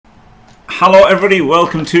Hello everybody,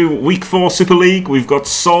 welcome to Week 4 Super League. We've got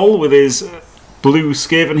Sol with his blue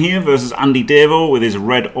Skaven here versus Andy Davo with his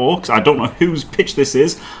red Orcs. I don't know whose pitch this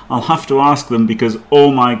is. I'll have to ask them because,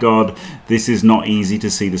 oh my god, this is not easy to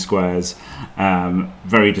see the squares.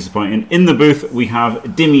 Very disappointing. In the booth we have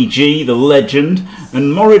Dimmy G, the legend,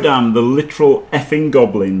 and Moridamn, the literal effing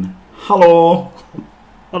goblin. Hello.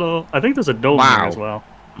 Hello. I think there's a gnome here as well.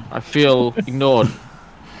 I feel ignored.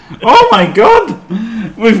 Oh my god!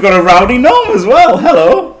 We've got a rowdy gnome as well.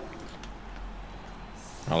 Hello.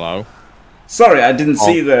 Hello. Sorry, I didn't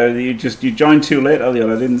see there. You joined too late,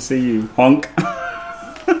 Elyod. I didn't see you. Honk.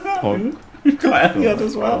 Honk. You've got Elyod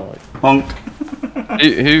as well. Honk.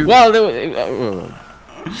 Who? Well,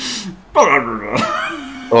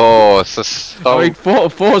 it's just. I mean,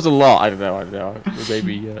 four is a lot. I don't know.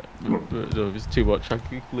 Maybe it's too much. I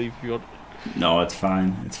can leave if you want. No, it's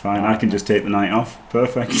fine. It's fine. I can just take the night off.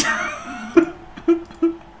 Perfect.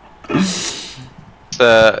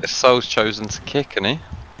 Sol's chosen to kick, isn't he?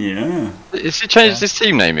 Yeah. Has he changed his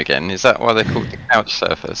team name again? Is that why they're called the Couch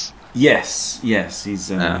Surfers? Yes. He's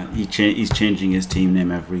he's changing his team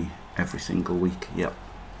name every single week. Yep.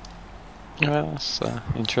 Well, that's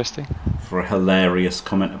interesting. For a hilarious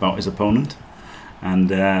comment about his opponent.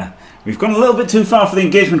 And we've gone a little bit too far for the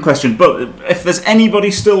engagement question, but if there's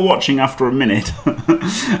anybody still watching after a minute,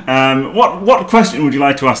 what question would you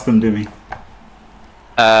like to ask them, Dimmy?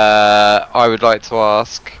 I would like to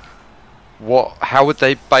ask, how would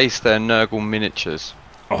they base their Nurgle miniatures?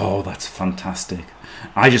 Oh, that's fantastic.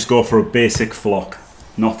 I just go for a basic flock.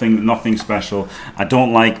 Nothing special. I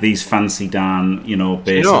don't like these fancy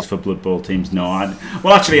bases for Blood Bowl teams. No,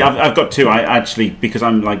 well actually I've got two. Because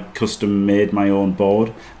I'm like custom made my own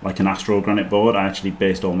board, like an Astro Granite board. I actually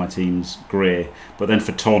based all my teams grey, but then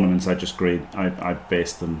for tournaments I just I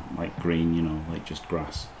based them like green, like just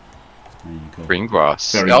grass. There you go. Green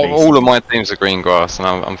grass. All of my teams are green grass, and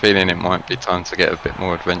I'm feeling it might be time to get a bit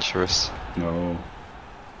more adventurous. No.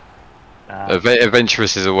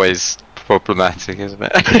 Adventurous is always problematic, isn't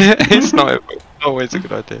it? It's not always a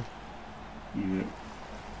good idea. Yeah.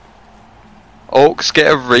 Orcs get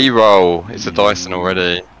a reroll. It's a Dyson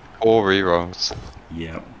already. 4 rerolls.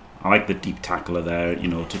 Yeah, I like the deep tackler there,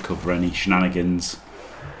 to cover any shenanigans,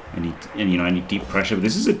 any deep pressure. But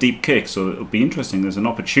this is a deep kick, so it'll be interesting. There's an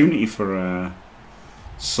opportunity for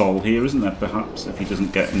Sol here, isn't there? Perhaps if he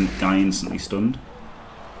doesn't get a guy instantly stunned.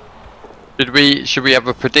 Should we have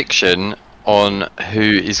a prediction on who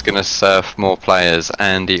is going to surf more players,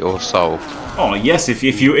 Andy or Sol? Oh yes, if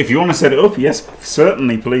you want to set it up, yes,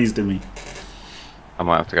 certainly, please, Dimmy. I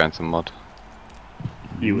might have to go into mod.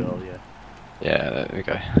 You will, yeah. Yeah, there we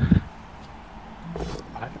go.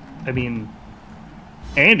 I mean,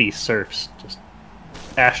 Andy surfs just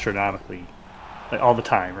astronomically, like all the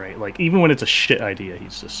time, right? Like even when it's a shit idea,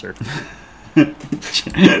 he's just surfing.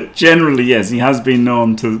 Generally, yes, he has been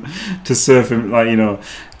known to surf him,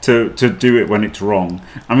 to do it when it's wrong.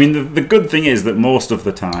 I mean, the good thing is that most of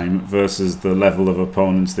the time, versus the level of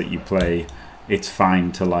opponents that you play, it's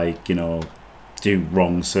fine to do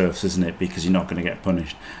wrong surfs, isn't it? Because you're not going to get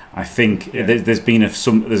punished. I think there's been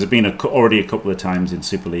already a couple of times in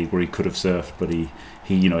Super League where he could have surfed, but he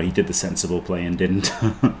did the sensible play and didn't.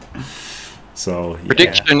 So yeah.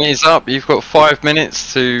 Prediction is up. You've got 5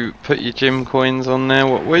 minutes to put your gym coins on there.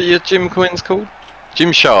 What are your gym coins called?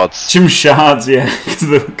 Gym shards. Gym shards, yeah.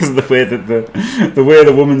 Because the way that the way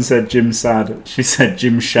the woman said Jim Sad, she said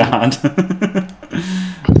Jim Shard. So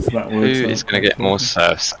who is going to get more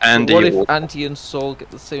surfs? Andy. What if Andy and Sol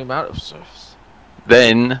get the same amount of surfs?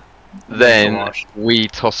 Then we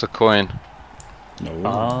toss a coin.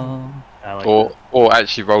 No. Or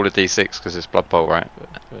actually roll a d6 because it's Blood Bowl, right?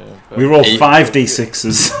 We roll 5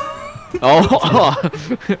 d6s.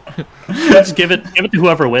 Just give it to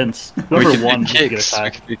whoever wins. Whoever won, we could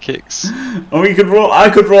do kicks. And I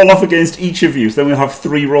could roll off against each of you, so then we'll have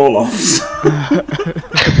 3 roll-offs.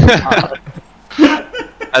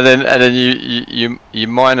 and then you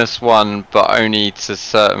 -1, but only to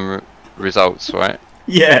certain results, right?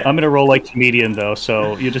 Yeah. I'm gonna roll like comedian though,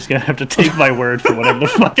 so you're just gonna have to take my word for whatever the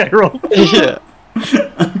fuck I roll. Yeah.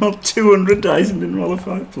 I rolled 200 dice and didn't roll a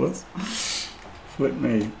 5+. Flip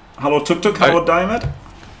me. Hello, Tuk Tuk. Hello, Diamond.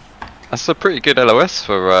 That's a pretty good LOS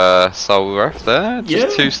for Sol Ref there.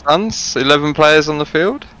 Just 2 stuns, 11 players on the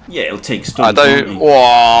field. Yeah, it'll take stuns. I don't.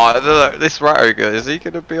 Whoa, this rat ogre, is he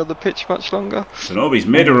going to be on the pitch much longer? I don't know, but he's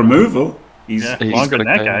made a removal. He's longer than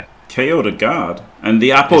that guy. KO'd a guard, and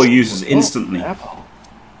the Apo uses instantly.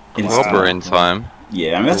 Robber in time.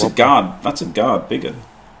 Yeah, I mean that's a guard. That's a guard bigger.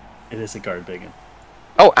 It is a guard big.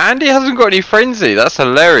 Oh, Andy hasn't got any frenzy. That's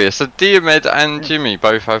hilarious. So Diomed and Jimmy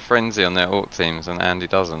both have frenzy on their orc teams, and Andy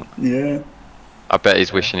doesn't. Yeah. I bet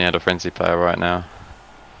he's wishing he had a frenzy player right now.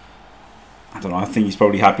 I don't know. I think he's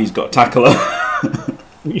probably happy he's got a tackler.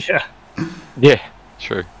 Yeah. Yeah.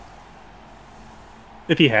 True.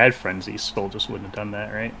 If he had frenzy, Skull just wouldn't have done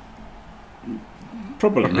that, right?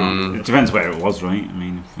 Probably not. It depends where it was, right? I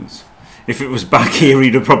mean, if it was back here,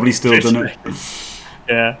 he'd have probably still done it.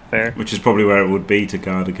 Yeah, fair. Which is probably where it would be to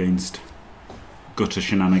guard against gutter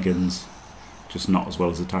shenanigans. Just not as well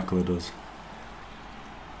as a tackler does.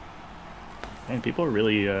 And people are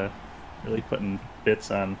really, really putting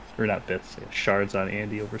bits on, or not bits, shards on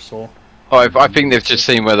Andy over Soul. Oh, I think they've just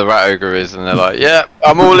seen where the rat ogre is, and they're like, "Yeah,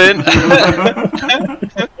 I'm all in."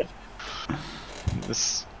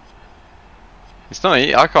 It's not.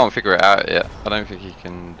 I can't figure it out yet. I don't think he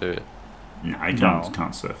can do it. No, I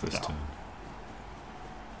can't surf this turn.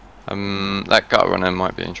 That gut runner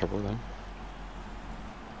might be in trouble then.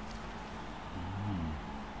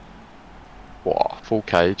 Wow, full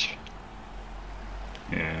cage.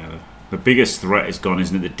 Yeah, the biggest threat is gone,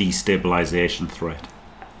 isn't it? The destabilization threat.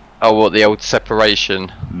 Oh, what, the old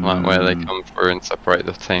separation, like where they come through and separate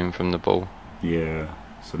the team from the ball. Yeah.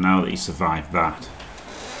 So now that he survived that,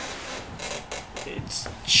 it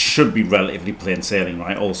should be relatively plain sailing,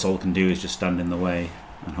 right? All Sol can do is just stand in the way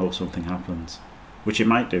and hope something happens, which it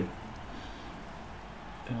might do.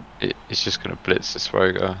 It's just going to blitz this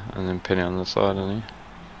Roger and then pin it on the side, isn't he?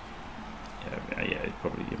 Yeah,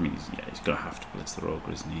 probably. I mean, he's going to have to blitz the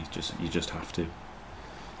Roger, isn't he? You just have to.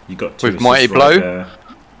 You got two with Mighty Blow. There.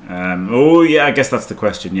 Oh yeah, I guess that's the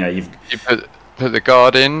question. Yeah, you put the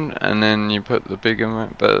guard in and then you put the big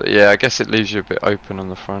one, but yeah, I guess it leaves you a bit open on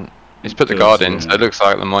the front. He's put the guard in, so it looks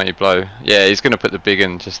like the Mighty Blow. Yeah, he's going to put the big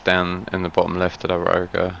one just down in the bottom left of the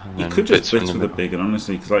Roger. You could just blitz with the big one,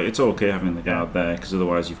 honestly, because like, it's okay having the guard there, because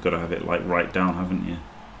otherwise you've got to have it like right down, haven't you?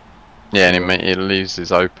 Yeah, and it leaves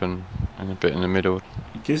us open and a bit in the middle.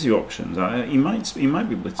 It gives you options. He might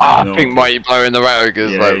be blitzing. I think Mighty Blow in the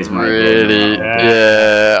Roger's like really.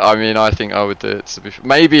 Yeah, I mean, I think I would do it.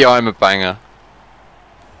 Maybe I'm a banger.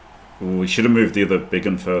 Oh, we should have moved the other big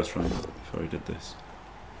one first, right, before he did this.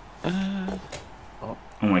 Oh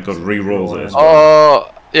my god, re-rolls it as well.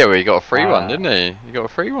 Oh, yeah, well, he got a free one, didn't he? He got a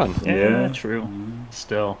free one. Yeah, true.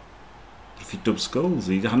 Still. If he dubbed skulls,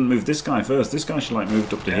 he hadn't moved this guy first. This guy should like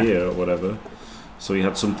moved up to here or whatever, so he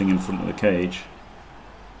had something in front of the cage.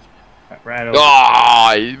 Right over.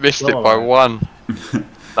 Oh, he missed it by one.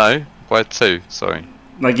 No, by two. Sorry.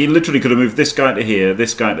 Like he literally could have moved this guy to here,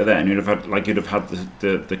 this guy to there, and you'd have had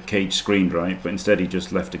the cage screened, right? But instead he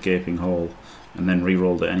just left a gaping hole and then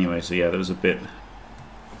re-rolled it anyway. So yeah, there was a bit.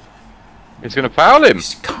 He's gonna foul him. You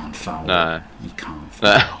can't foul. No, you can't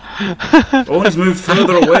foul. Oh, he's moved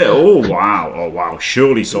further away. Oh wow! Oh wow!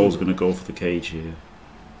 Surely Sol's gonna go for the cage here.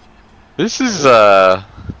 This is Oh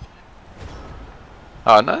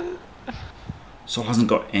no. Sol hasn't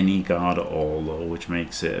got any guard at all though, which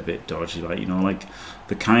makes it a bit dodgy. Like, you know, like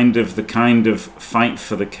the kind of fight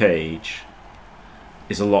for the cage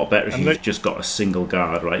is a lot better if you've just got a single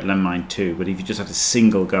guard, right? Let mine two, but if you just had a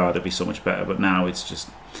single guard, it'd be so much better. But now it's just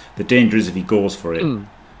the danger is if he goes for it,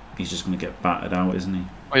 he's just going to get battered out, isn't he?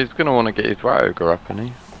 Well, he's going to want to get his rat ogre up, isn't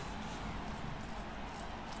he?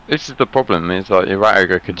 This is the problem. Is like your rat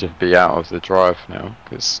ogre could just be out of the drive now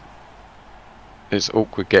because it's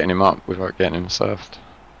awkward getting him up without getting him surfed.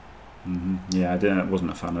 Yeah, I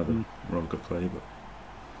wasn't a fan of the Roger play, but.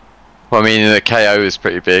 Well, I mean, the KO is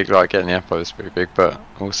pretty big, like getting the Apo is pretty big, but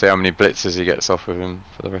we'll see how many blitzes he gets off with him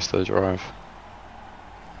for the rest of the drive.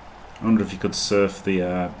 I wonder if you could surf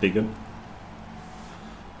the big one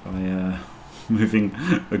by moving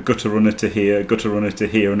a gutter runner to here, a gutter runner to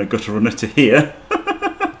here, and a gutter runner to here,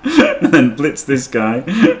 and then blitz this guy,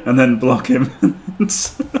 and then block him.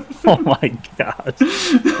 Oh my god!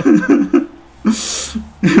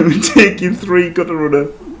 It would take you 3 gutter runner,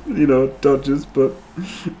 dodges, but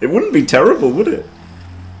it wouldn't be terrible, would it?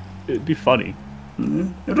 It'd be funny. Yeah.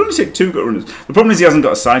 It would only take 2 gutter runners. The problem is he hasn't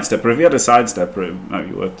got a sidestepper. If he had a sidestepper, it might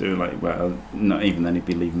be worth doing. Like, well, not even then. He'd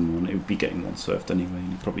be leaving one. It would be getting 1 surfed anyway.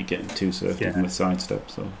 And he'd probably getting 2 surfed even with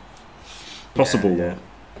sidestep. So possible though.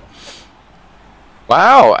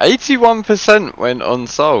 Wow, 81% went on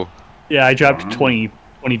Sol. Yeah, I dropped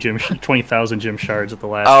 20,000 gym shards at the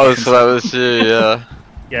last. Oh, so that was you, yeah.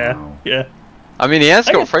 Yeah, yeah. I mean, he has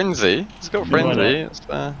got frenzy. He's got frenzy. It's,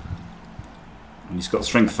 He's got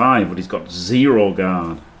strength 5, but he's got 0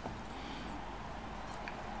 guard.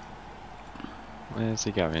 Where's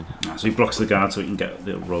he going? So he blocks the guard so he can get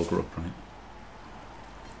the roger up, right?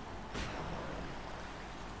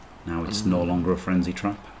 Now it's no longer a frenzy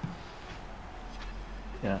trap.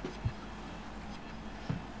 Yeah.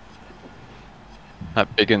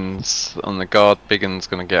 That Biggin's on the guard. Biggin's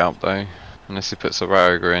gonna get up though, unless he puts a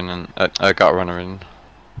Ryoga in and a gut runner in.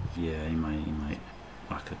 Yeah, he might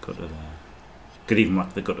whack a gutter there. Could even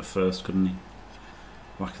whack the gutter first, couldn't he?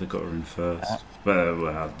 Whack the gutter in first.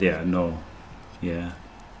 Well, yeah, no, yeah,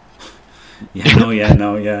 yeah, no, yeah,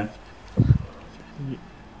 no, yeah.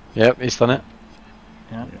 Yep, he's done it.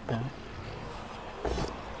 Yeah.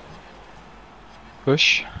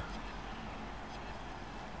 Push.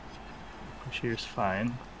 Push here's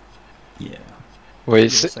fine. Yeah. Well,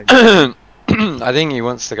 he's I think he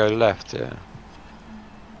wants to go left. Yeah.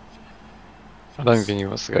 I don't think he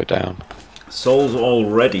wants to go down. Soul's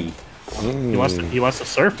already. He wants to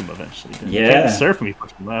surf him eventually. Yeah. You can't surf him. You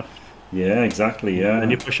push him left. Yeah, exactly. Yeah.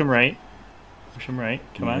 Then you push him right. Push him right.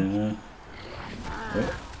 Come on.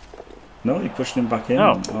 Oh. No, he pushed him back in.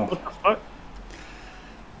 Oh, what the fuck?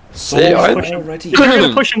 Soul's already. If you're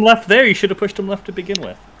gonna push him left there, you should have pushed him left to begin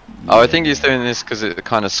with. Oh, I think he's doing this because it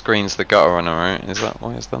kind of screens the gutter runner, right? Is that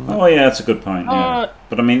why he's done that? Oh yeah, that's a good point. Yeah,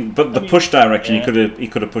 but I mean, the push direction, he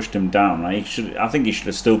could have pushed him down, right? I think he should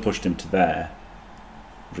have still pushed him to there,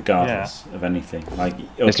 regardless of anything. Like,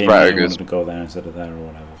 okay, maybe he wanted to go there instead of there or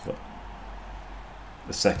whatever, but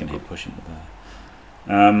the second he push him to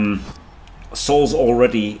there. Saul's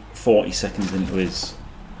already 40 seconds into his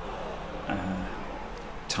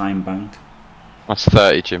time bank. That's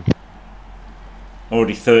 30, Jim.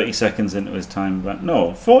 Already 30 seconds into his time bank.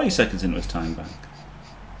 No, 40 seconds into his time bank.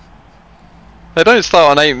 They don't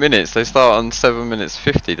start on 8 minutes. They start on 7 minutes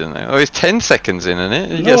 50, don't they? Oh, he's 10 seconds in, isn't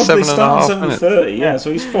it? You get 7.5 minutes. 7:30. Yeah, so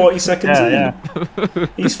he's 40 seconds in. Yeah.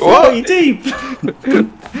 He's 40 deep.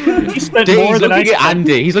 He spent more than I at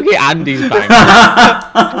Andy. He's looking at Andy's bank.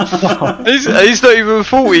 He's not even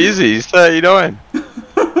 40, is he? He's 39.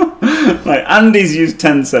 Right, Andy's used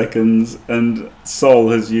 10 seconds and Sol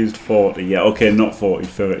has used 40. Yeah, okay, not 40,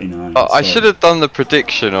 39. Oh, I should have done the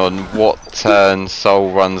prediction on what turn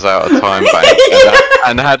Sol runs out of time bank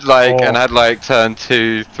and had like turn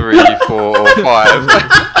 2, 3, 4, or 5.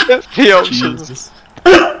 The options.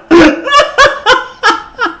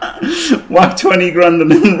 Whack 20 grand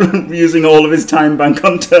and then using all of his time bank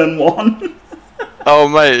on turn 1. Oh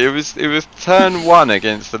mate, it was turn 1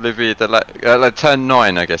 against Olivia like turn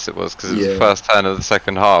 9 I guess it was, because it was the first turn of the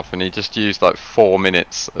second half, and he just used like 4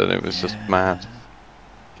 minutes, and it was just mad.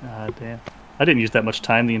 God damn! I didn't use that much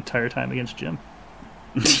time the entire time against Jim.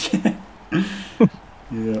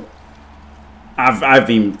 Yeah, I've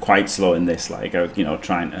been quite slow in this, like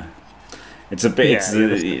trying to. It's a bit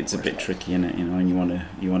it's a bit tricky, isn't it? And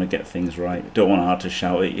you wanna get things right. Don't want Art to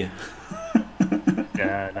shout at you.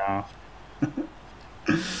 Yeah, no.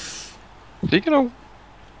 Is he gonna?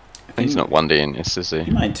 He's not 1D in this, is he?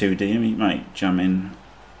 He might 2D him. He might jam in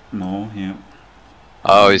more. Yeah.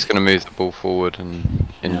 Oh, he's gonna move the ball forward and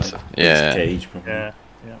into cage probably. Yeah.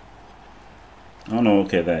 Oh no,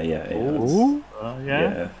 okay there. Yeah.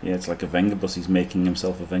 Yeah. Yeah. It's like a Vengabus. He's making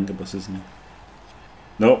himself a Vengabus, isn't he?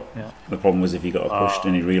 Nope. Yeah. The problem was if he got pushed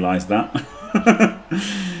and he realised that.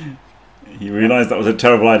 He realised that was a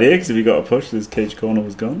terrible idea, because if he got a push, his cage corner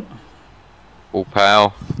was gone. All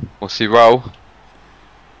pal. What's he roll?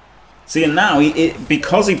 See, and now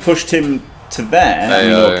because he pushed him to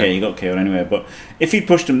there. Okay, he got KO'd anyway. But if he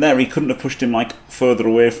pushed him there, he couldn't have pushed him like further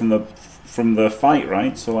away from the fight,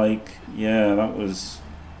 right? So like, yeah, that was.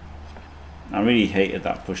 I really hated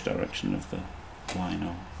that push direction of the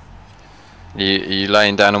Lino. You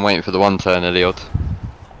laying down and waiting for the one turn, Elyod?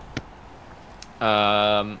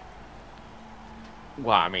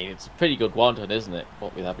 Well, I mean, it's a pretty good one turn, isn't it?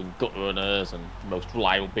 What with having gut runners and most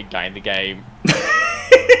reliable big guy in the game.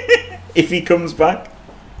 If he comes back.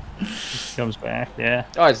 He comes back, yeah.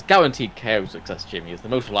 Oh, it's guaranteed KO success, Jimmy. Is the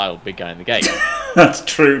most reliable big guy in the game. That's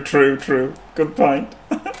true. Good point.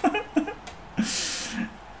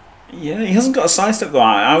 Yeah, he hasn't got a sidestep though.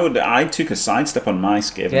 I took a sidestep on my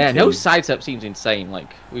Skaven. Yeah, no sidestep seems insane.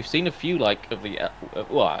 Like, we've seen a few like of the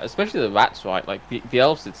well, especially the rats, right? Like the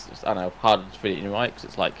elves, it's just, I don't know, harder to fit it in right, because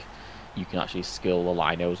it's like you can actually skill the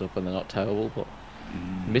linos up and they're not terrible, but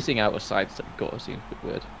missing out a sidestep gutter seems a bit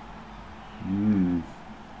weird.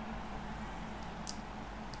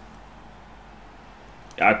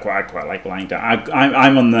 I quite like lying down.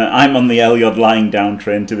 I'm on the Elyod lying down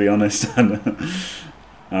train, to be honest.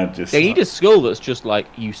 They need a skill that's just like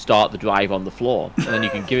you start the drive on the floor, and then you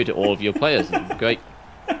can give it to all of your players. Great.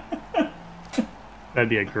 That'd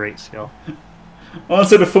be a great skill. Well,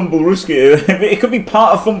 instead of Fumble Ruski, it could be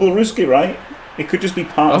part of Fumble Ruski, right? It could just be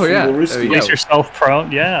part of Fumble Ruski. Makes yourself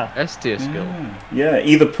prone, yeah. S tier skill. Yeah,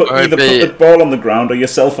 either put the ball on the ground or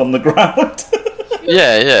yourself on the ground.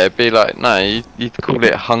 Yeah, it'd be like, no, you'd call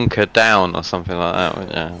it hunker down or something like that,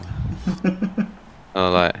 wouldn't you? Or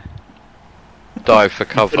like, dive for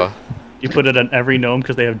cover. You put it on every gnome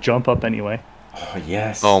because they have jump up anyway. Oh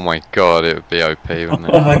yes. Oh my god, it would be OP, wouldn't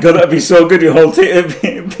it? Oh my god, that'd be so good. Your whole team,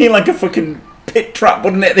 it'd be like a fucking pit trap,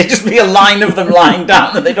 wouldn't it? There'd just be a line of them lying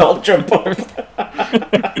down and they'd all jump up.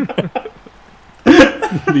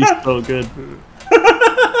 It'd be so good.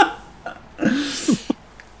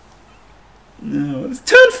 No, it's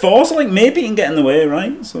turn 4, so like maybe you can get in the way,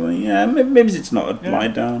 right? So like, yeah, maybe it's not a lie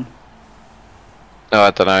down. No,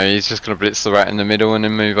 I don't know. He's just gonna blitz the rat in the middle and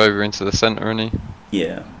then move over into the centre, isn't he?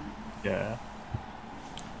 Yeah. Yeah.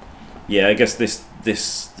 Yeah, I guess this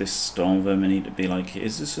storm vermin need to be like,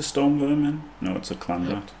 is this a storm vermin? No, it's a clan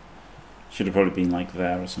rat. Should have probably been like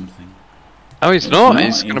there or something. Oh, he's not.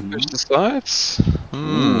 He's gonna push the sides.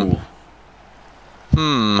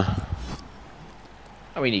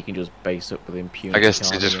 I mean, you can just base up with impunity. I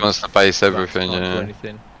guess he just wants to base everything, yeah.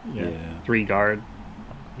 Anything. Yeah. 3 guard.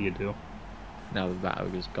 You do. Now the Rat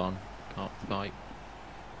Ogre's gone. Can't fight.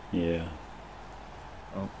 Yeah.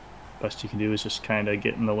 Well, best you can do is just kind of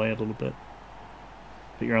get in the way a little bit.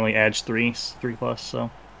 But you're only edge 3 plus,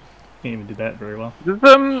 so can't even do that very well.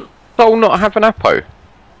 Does Soul not have an Apo?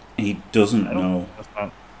 He doesn't know. That's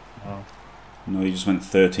not. No. No, he just went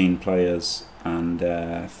 13 players and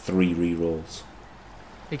 3 rerolls.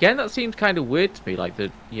 Again, that seems kind of weird to me. Like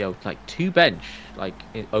like 2 bench, like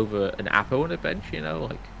over an Apo on a bench.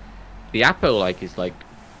 Like the Apo, like is like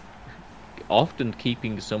often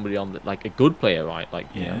keeping somebody on the, like a good player, right? Like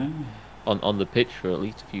on the pitch for at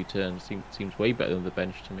least a few turns. Seems way better than the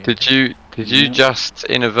bench to me. Did you just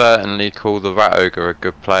inadvertently call the Rat Ogre a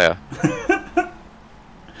good player?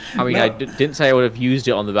 I mean, I didn't say I would have used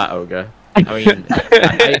it on the Rat Ogre. I mean,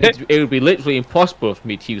 it would be literally impossible for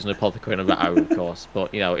me to use an apothecary on a Rat Ogre, of course. But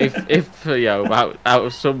if out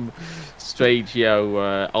of some strange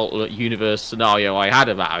alternate universe scenario I had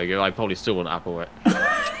a Rat Ogre, I probably still wouldn't apple it.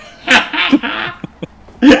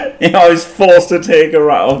 I was forced to take a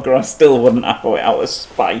Rat Ogre, I still wouldn't apple it out of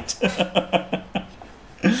spite. I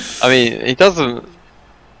mean, he doesn't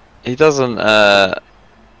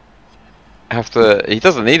have to. He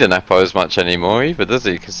doesn't need an Apo as much anymore either, does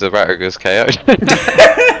he? Because the Rat Ogre's KO'd.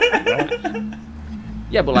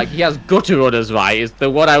 Yeah, but like he has gutter runners, right? Is the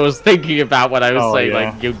what I was thinking about when I was saying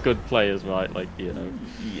like you're good players, right? Like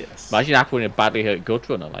Yes. Imagine Appling a badly hurt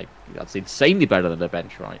gutter runner, like that's insanely better than the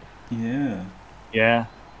bench, right? Yeah. Yeah.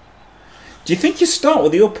 Do you think you start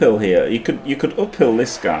with the uphill here? You could uphill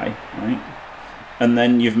this guy, right? And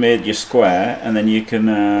then you've made your square, and then you can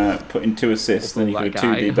put in 2 assists, then you could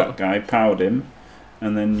have 2D that guy, powered him,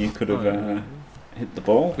 and then you could have hit the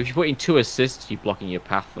ball. If you put in 2 assists, you're blocking your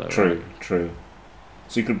path, though. True, right? true.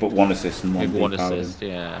 So you could put 1 assist and 1 assist,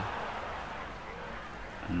 yeah.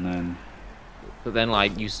 And then... But then,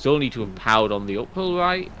 like, you still need to have powered on the uphill,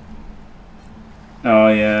 right? Oh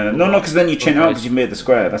yeah, no, because then you chain out because you've made the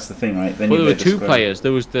square. That's the thing, right? Then well, there were 2 players.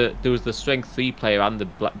 There was the strength 3 player and the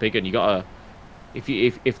big one. You gotta,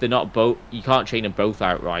 if they're not both, you can't chain them both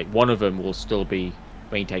out, right? One of them will still be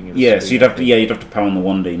maintaining. The so you'd have to power on the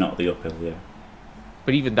 1D, not the uphill, yeah.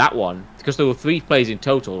 But even that one, because there were 3 players in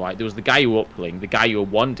total, right? There was the guy who were uphilling, the guy who were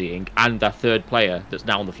 1Ding, and that 3rd player that's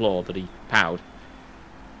now on the floor that he powered.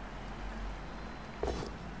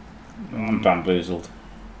 I'm bamboozled.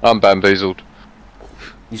 I'm bamboozled.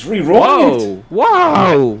 He's re-rolling it.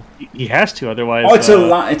 Whoa! He has to, otherwise. Oh, it's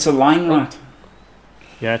a line rat.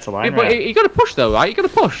 Yeah, it's a line rat. But you got to push though, right? You got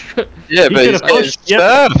to push. Yeah, but he's getting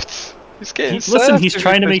surfed. He's getting surfed. Listen, he's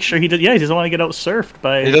trying to make sure he doesn't want to get out surfed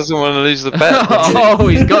by. He doesn't want to lose the bet. Oh,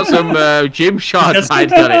 he's got some gym shots. I'd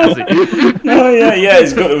got it. Oh yeah.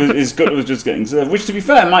 His gut was just getting served, which, to be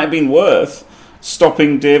fair, might have been worth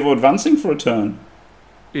stopping Davo advancing for a turn.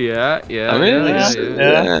 Yeah. I mean,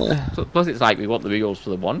 yeah. Plus, it's like we want the rerolls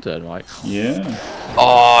for the 1 turn, right? Yeah.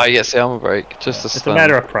 Oh, he gets the armor break. Just It's a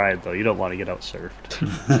matter of pride, though. You don't want to get out served.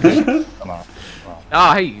 Come on.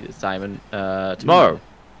 Oh, hey, Simon. Tomorrow.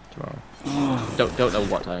 Don't know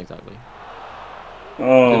what time exactly.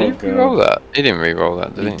 Oh, did he re-roll that? He didn't re-roll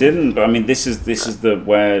that, did he? He didn't. But I mean, this is the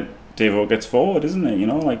where Davo gets forward, isn't it?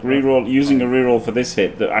 Like using a reroll for this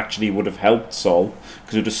hit that actually would have helped Sol,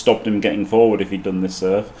 because it would have stopped him getting forward if he'd done this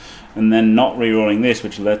surf, and then not rerolling this,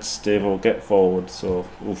 which lets Davo get forward. So,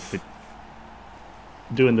 oof.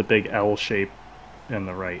 Doing the big L shape in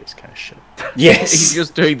the right is kind of shit. Yes, he's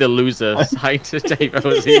just doing the loser side to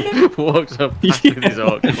Davo as he walks up with his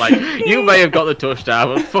orc. Like, you may have got the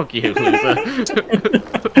touchdown, but fuck you, loser.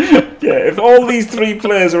 Yeah, if all these 3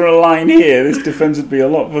 players are aligned here, this defense would be a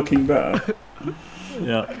lot fucking better.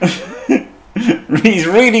 Yeah. He's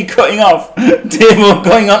really cutting off Davo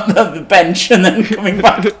going on the bench and then coming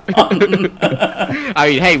back on. I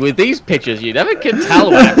mean, hey, with these pictures, you never can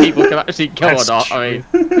tell where people can actually go or not. True. I mean,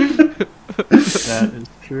 That is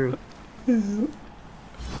true.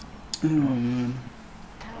 Oh, man.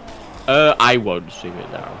 I won't stream it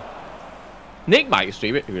now. Nick might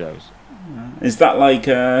stream it. Who knows? Is that like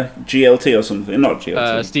GLT or something? Not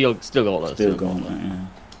GLT. Steel Gauntlet. Steel Gauntlet, yeah.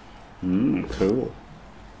 Cool.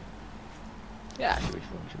 Yeah, should be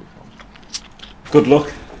fun. Good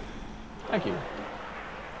luck. Thank you.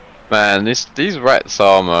 Man, these rats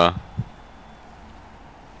armor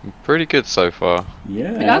pretty good so far.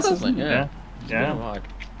 Yeah, It has, doesn't it? Yeah. Yeah. Right.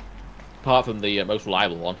 Apart from the most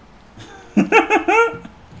reliable one.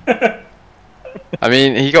 I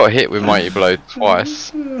mean, he got hit with Mighty Blow twice.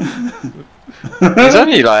 He's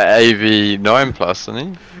only like AV 9+, isn't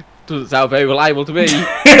he? Doesn't sound very reliable to me.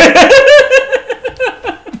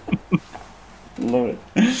 Love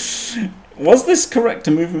it. Was this correct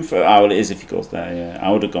to move him for? Oh, well, it is if he goes there. Yeah, I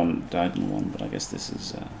would have gone diagonal one, but I guess this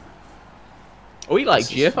is. Are we like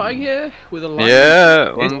GFI here with a line?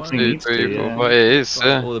 Yeah, 1, It 2, needs 3, to, 4, yeah. 5. It is,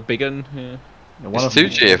 yeah. Or the big one. Yeah. It's 2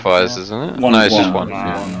 GFIs, isn't it? One, no, it's just one.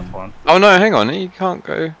 one. One. Oh no, hang on, he can't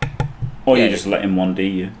go. Or Yeah, you just let him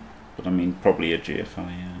 1D you. But I mean, probably a GFI.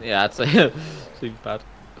 Yeah. Yeah, I'd say seems bad.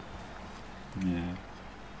 Yeah.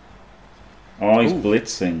 Oh, he's Ooh.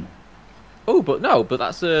 blitzing. Oh, but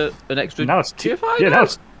that's an extra. Now it's 2. GFI. Yeah, now?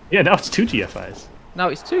 now it's 2 GFIs. Now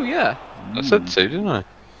it's 2. Yeah. I said 2, didn't I?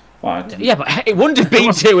 Well, I didn't- Yeah, but it wouldn't have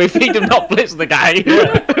been 2 if he'd have not blitzed the guy. He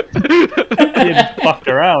fucked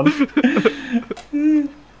around.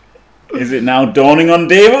 Is it now dawning on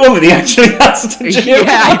Davo that he actually has to GFI? Yeah,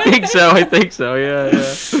 I think so. Yeah.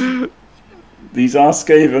 These are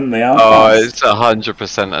Skaven. They are. Oh, fast. it's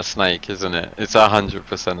 100% a snake, isn't it? It's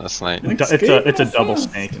 100% a snake. It's a double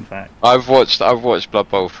snake, in fact. I've watched Blood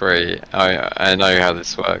Bowl 3. I know how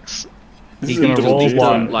this works. This He's is gonna a roll double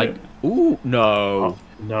one, GFI. Like, ooh, no.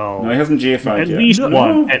 No. No, he hasn't GFI'd At yet. least No.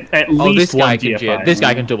 one. At Oh, least this guy one can GFI. This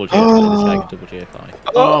guy can double GFI. This guy can double GFI.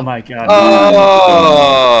 Oh my god.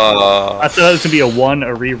 Oh! I thought it was gonna be a 1,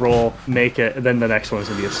 a reroll, make it, and then the next one is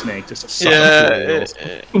gonna be a snake, just a suck Yeah.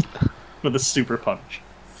 with a super punch.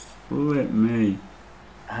 Flip me.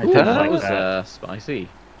 I Ooh, didn't that like was that. spicy.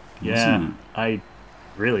 Yeah, Wasn't I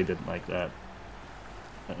really didn't like that.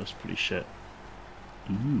 That was pretty shit.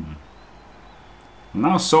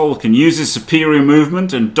 Now Sol can use his superior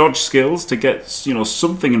movement and dodge skills to get,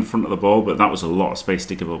 something in front of the ball, but that was a lot of space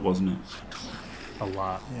to give up, wasn't it? A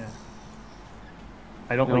lot, yeah.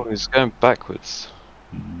 I don't Oh, like. he's going backwards.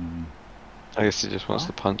 I guess he just wants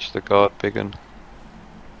to punch the guard big one.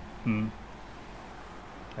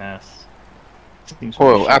 Yes. Seems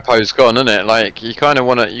Well, pretty shit. Apo's gone, isn't it? Like you kind of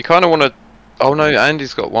wanna. Oh no,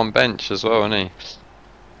 Andy's got 1 bench as well, hasn't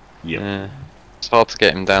he? Yep. Yeah. It's hard to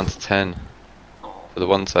get him down to 10 for the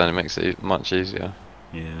 1 turn. It makes it much easier.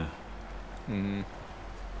 Yeah. Mm.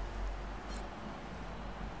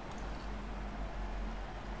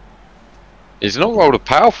 He's not rolled a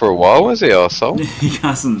power for a while, has he, arsehole? He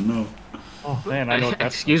hasn't, no. Oh man, I know what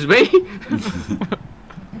that's. Excuse me.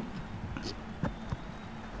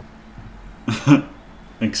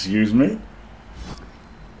 Excuse me?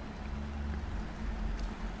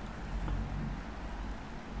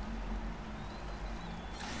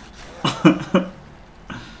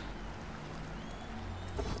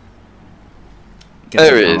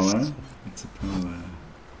 There it is. It's a power.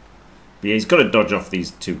 But yeah, he's got to dodge off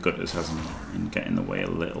these 2 gutters, hasn't he? And get in the way a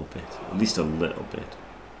little bit. At least a little bit.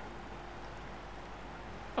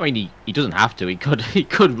 I mean, he doesn't have to. He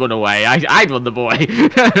could run away. I'd run the boy.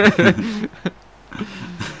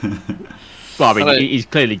 Well, I mean, he's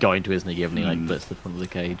clearly going to, isn't he? Given he blitz the front of the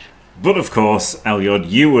cage. But of course, Elyod,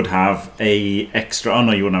 you would have a extra. Oh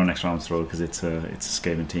no, you wouldn't have an extra arms throw because it's a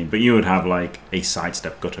Skaven team. But you would have like a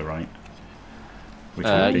sidestep gutter, right? Which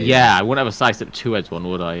would be, Yeah, I wouldn't have a sidestep 2-edge one,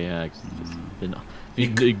 would I? Yeah.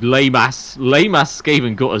 Lame ass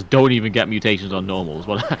Skaven gutters don't even get mutations on normals.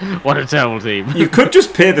 What a terrible team. You could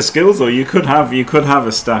just pay the skills, though. You could have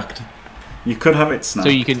a stacked. You could have it snacked. So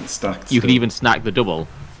you can stacked. You could even snack the double.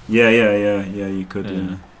 Yeah. You could.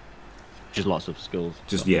 Yeah. Just lots of skills.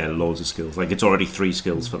 Just loads of skills. Like it's already 3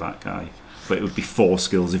 skills for that guy, but it would be 4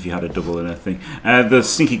 skills if you had a double in a thing. The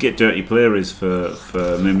sneaky get dirty player is for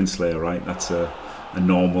Moomin Slayer, right? That's a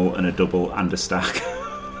normal and a double and a stack.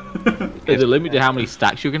 Is it limited to how many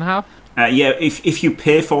stacks you can have? Yeah, if you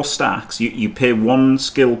pay 4 stacks, you pay 1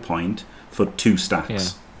 skill point for 2 stacks. Yeah.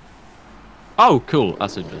 Oh, cool.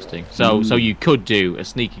 That's interesting. So you could do a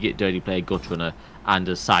sneaky get dirty player gut runner and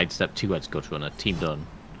a sidestep 2-edge gut runner. Team done.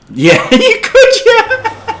 Yeah, you could,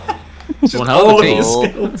 yeah. Just One hell of a all of team. your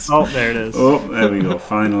skills. Oh, there it is. Oh, there we go.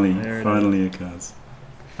 Finally, There it finally a Kaz.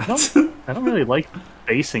 I don't really like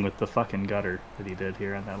basing with the fucking gutter that he did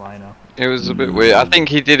here on that lineup. It was a bit weird. I think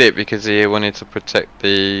he did it because he wanted to protect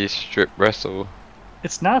the strip wrestle.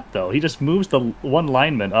 It's not, though. He just moves the one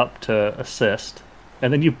lineman up to assist,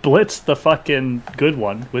 and then you blitz the fucking good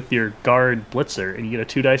one with your guard blitzer, and you get a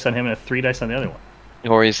 2 dice on him and a 3 dice on the other one.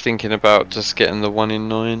 Or he's thinking about just getting the 1 in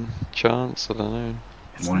 9 chance. I don't know.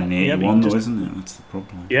 It's 1 in not- 81, but you though, just- isn't it? That's the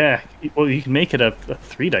problem. Yeah, well, you can make it a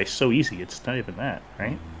 3 dice so easy. It's not even that,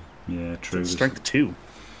 right? Yeah, true. It's strength 2.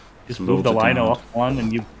 Just Loads move the of lino guard. up 1,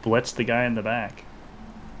 and you blitz the guy in the back.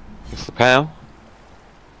 It's the pal.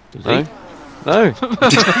 Does No? he? No.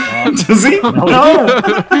 Does he? No. No!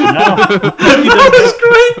 No. That's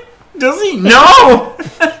great! Does he? No!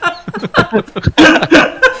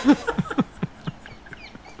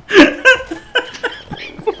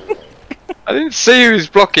 I didn't see who was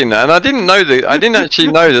blocking that, and I didn't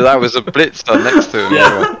actually know that was a blitz done next to him.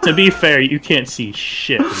 Yeah, to be fair, you can't see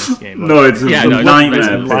shit in this game. No, it's a Yeah, no, nightmare.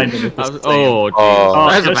 There's a lineman pitch. with I this was- thing. oh, Oh.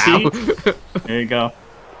 There's a see? foul. There you go.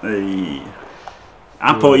 Hey.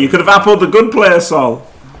 Apple, you could have appled the good player, Sol.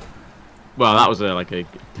 Well, that was like a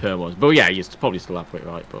term was, but yeah, you probably still have it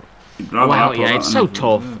right. But You'd rather wow, apple yeah, that it's than-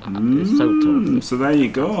 so tough. It's so tough. So there you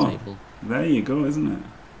go. Table. There you go, isn't it?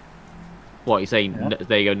 What you saying? Yeah.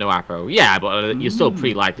 There you go, no acro. Yeah, but you're still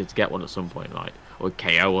pretty likely to get one at some point, right? Or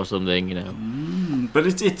KO or something, you know. But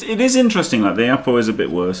it is interesting. Like the Apple is a bit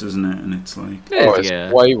worse, isn't it? And it's like Oh, it's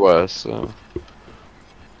yeah, way worse. Yeah.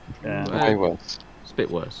 Way worse. it's a bit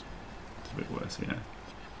worse. it's a bit worse. Yeah,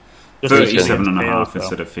 Just 37 and a against half KOs,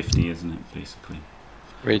 instead of 50, isn't it? Basically.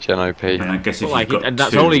 Regen OP. And I guess if But like, you've got and that's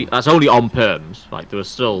two, only on perms. Like there was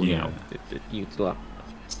still, you Yeah. know, you still have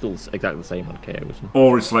still exactly the same on KOs.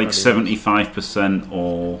 or it's like Probably 75%,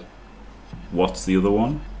 or what's the other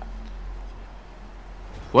one?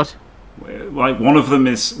 What? Like one of them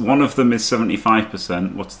is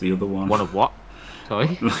 75%. What's the other one? One of what?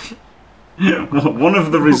 Sorry. One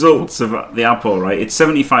of the results of the Apple, right? It's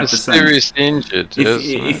 75%. Seriously injured.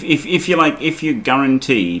 If you're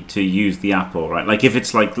guaranteed to use the Apple, right? Like if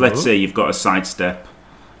it's like, let's say you've got a sidestep,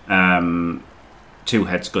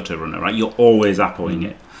 2-heads gutter runner, right? You're always appling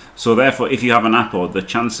it. So therefore, if you have an Apple, the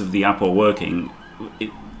chance of the Apple working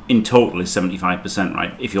in total is 75%,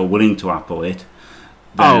 right? If you're willing to Apple it.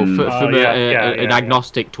 Then, From yeah, an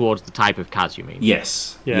agnostic towards the type of CAS, you mean?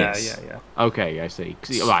 yes. Yeah, yes. yeah. Okay, I see.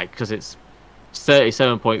 Right, because it's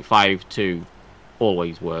 37.52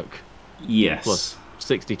 always work Yes. plus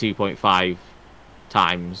 62.5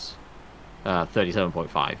 times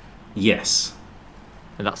 37.5, Yes.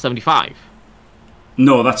 and that's 75.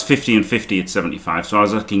 No, that's 50 and 50 at 75. So I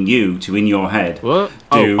was asking you to, in your head, What?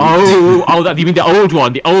 Do- That, you mean the old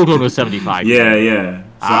one? The old one was 75. yeah, yeah.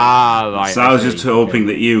 So, Right. so I was see. just hoping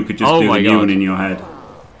that you could just Oh do my the new God. one in your head.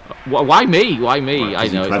 Why me? Why me? Well, I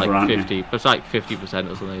 'cause know you're it's clever, aren't like you? 50. It's like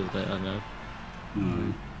 50% or something, isn't it? I know.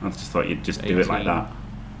 I just thought you'd just do it like 18. that.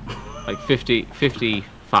 Like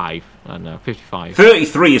 55. I know, 55.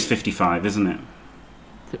 33 is 55, isn't it?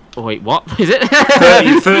 Oh wait, what is it?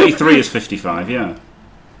 33 is 55, yeah.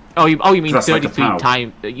 Oh, you mean That's like a 33 pow.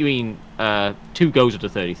 times? You mean 2 goes to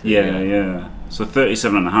 33? Yeah. So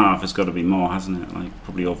 37 and a half has got to be more, hasn't it? Like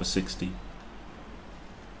probably over 60.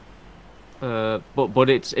 But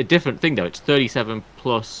it's a different thing though. It's 37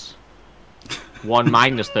 plus 1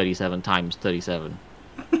 minus 37 times 37.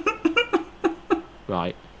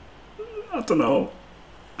 Right. I don't know.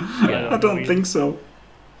 Yeah. I don't think so.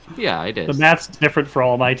 Yeah, it The is. math's different for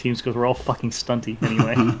all my teams because we're all fucking stunty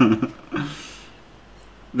anyway.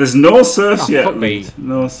 There's no serfs Oh, yet. fuck me. Reed.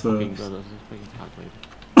 No Fucking serfs. God, that's a fucking calculator.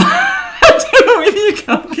 With your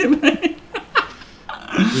calculator.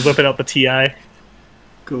 We're whipping out the TI.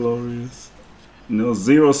 Glorious. No,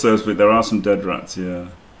 0 serfs, but there are some dead rats, yeah.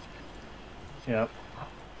 Yep.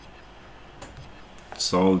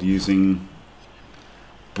 Sold using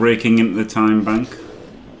breaking into the time bank.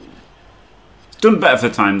 He's done better for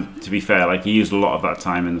time, to be fair. Like he used a lot of that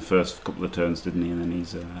time in the first couple of turns, didn't he? And then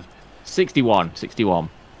he's 61. there you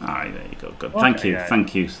go. Good. Okay, Thank you, yeah.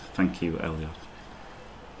 thank you, Elyod.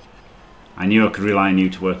 I knew I could rely on you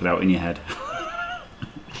to work it out in your head.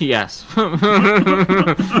 Yes.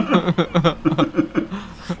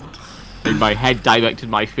 And my head directed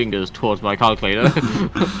my fingers towards my calculator.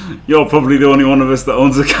 You're probably the only one of us that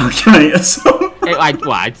owns a calculator, so.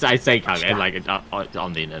 I'd say calculator like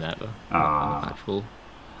on the internet. Though. Actual.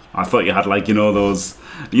 I thought you had like those,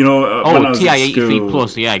 when I Oh, was TI at 83 school,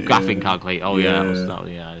 plus, yeah, graphing calculator. Oh yeah,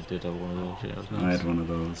 Yeah. I did have one of those. Yeah, it was I nice. had one of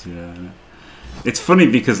those, yeah. It's funny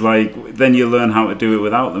because like then you learn how to do it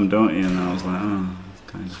without them, don't you? And I was like, oh, it's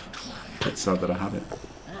kind of. It's sad that I had it.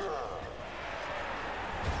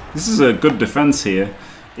 This is a good defense here.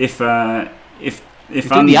 If Andy...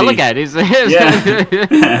 the Elyod, is it?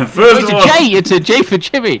 Yeah. First of all... It's a J for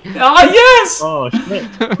Jimmy. Ah, yes! Oh, shit.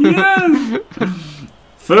 Yes!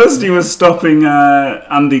 First he was stopping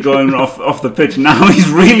Andy going off the pitch. Now he's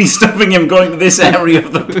really stopping him going to this area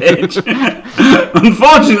of the pitch.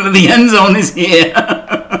 Unfortunately, the end zone is here.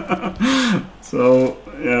 So,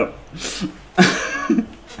 yeah.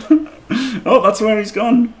 Oh, that's where he's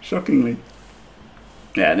gone. Shockingly.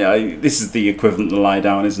 Yeah, no, this is the equivalent of lie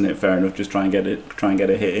down, isn't it? Fair enough. Just try and get a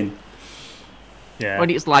hit in. Yeah. When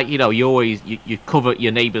it's like, you always you cover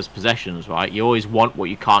your neighbour's possessions, right? You always want what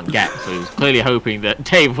you can't get. So he's clearly hoping that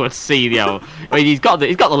Dave would see, I mean, he's got the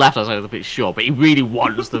left hand side of the pitch, sure, but he really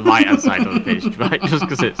wants the right hand side of the pitch, right? Just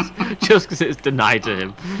because it's denied to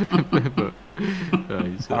him. But,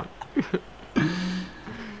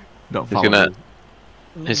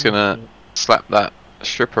 he's gonna slap that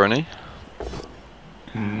stripper, isn't he?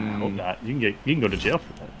 Hope not. You can go to jail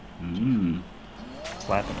for that.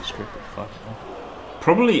 Slapping a stripper, fuck.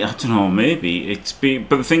 Probably, I don't know. Maybe but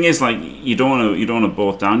the thing is, like, you don't want to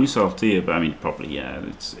both down yourself, do you? But I mean, probably, yeah.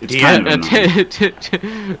 It's kind of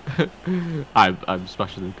I'm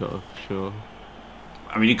smashing the cutter, sure.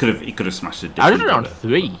 I mean, he could have smashed it. I just done it on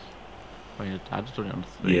 3. I just done it on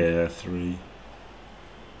 3. Yeah, 3.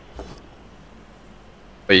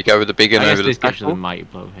 But you go with the big one over the actually the mighty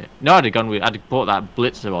blow hit. No, I'd have bought that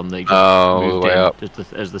blitzer on that. Moved way up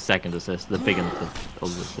as the second assist, the big one, the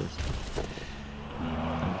other assist.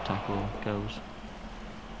 And the tackle goes.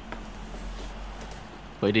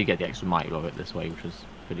 But he did get the extra mighty blow hit this way, which was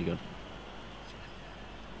pretty good.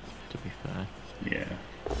 To be fair. Yeah.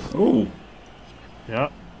 Oh. Yeah.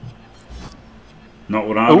 Not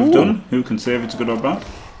what I would have done. Who can say if it's good or bad?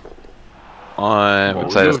 I would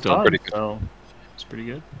say that's done pretty good. So it's pretty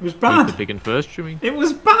good. It was bad. The big one first, you mean? It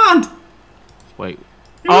was bad. Wait.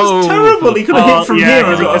 It was terrible. He could have hit from here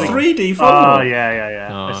and got a 3D follow. Oh, yeah.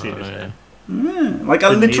 Oh, I see what you're saying. Yeah. Like, I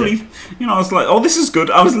literally, I was like, oh, this is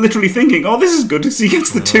good. I was literally thinking, oh, this is good. Because he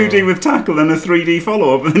gets the 2D with tackle and a 3D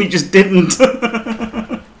follow-up, and then he just didn't.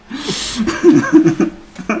 Yeah,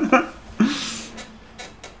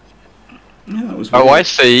 that was weird. Oh, I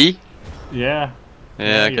see. Yeah.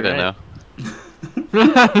 Yeah, I get it now.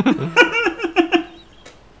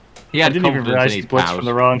 I didn't even realize he blitzed from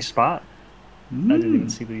the wrong spot. I didn't even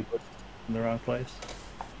see that he blitzed in the wrong place.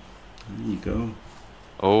 There you go.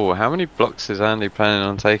 Oh, how many blocks is Andy planning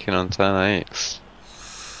on taking on turn 8?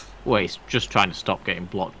 Well, he's just trying to stop getting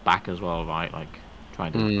blocked back as well, right? Like,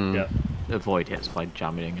 trying to avoid hits by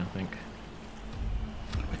jamming, I think.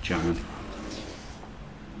 Jamming.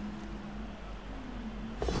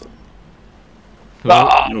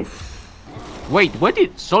 Wait, when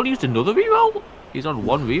did Sol use another reroll? He's on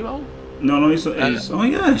 1 reroll? No, he's oh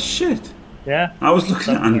yeah, shit. Yeah. I was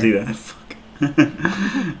looking at Andy there. Fuck.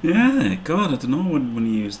 Yeah, God, I don't know when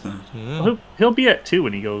he used that. Yeah. Well, he'll be at 2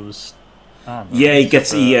 when he goes on. Right? Yeah, he's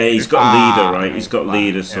got leader, right? He's got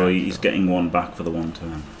leader, so he's getting 1 back for the 1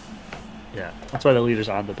 turn. Yeah, that's why the leader's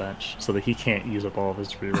on the bench, so that he can't use up all of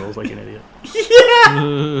his rerolls like an idiot.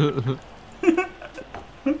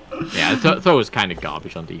 Yeah, throw is kind of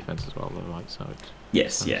garbage on defense as well, though, right? So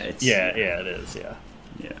yes, yeah, it's it is, yeah.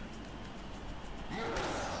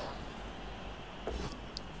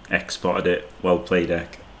 Ek spotted it. Well played,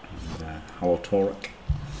 Ek. Hello, Torek.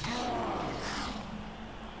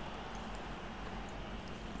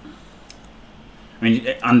 I mean,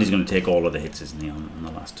 Andy's going to take all of the hits, isn't he, on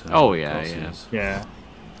the last turn? Oh, yeah. Yeah.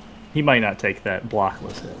 He might not take that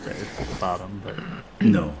blockless hit there at the bottom, but...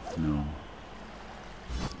 No.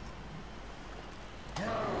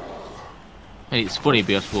 And it's funny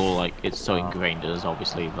because it's so ingrained as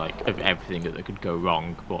obviously like everything that could go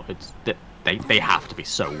wrong, but it's they have to be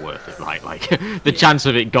so worth it, right? Like the chance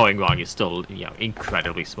of it going wrong is still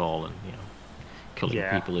incredibly small, and killing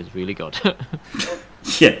people is really good.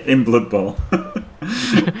 Yeah, in Blood Bowl.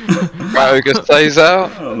 Roger stays out.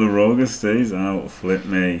 Oh, the Roger stays out. Flip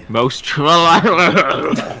me. Most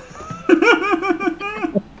reliable.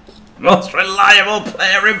 Most reliable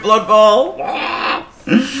player in Blood Bowl.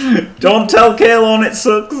 Don't tell Kalon it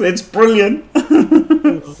sucks. It's brilliant.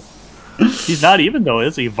 He's not even though,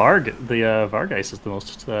 is he? Vargeist is the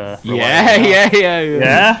most. Yeah.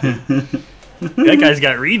 That guy's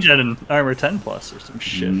got regen and armor 10+ or some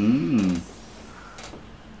shit.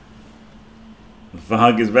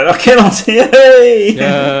 Varg is better. Kalon's here. Hey!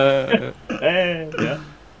 Yeah,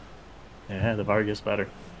 the Varg is better.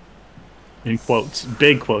 In quotes,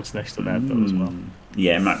 big quotes next to that though as well.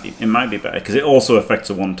 Yeah, it might be better because it also affects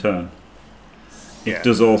a 1 turn. It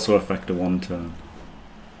does also affect a 1 turn.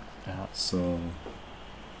 Yeah. So...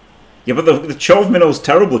 Yeah, but the Chove Minnow's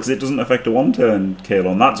terrible because it doesn't affect a one-turn kill,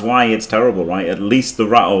 and that's why it's terrible, right? At least the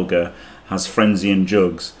Rat Ogre has Frenzy and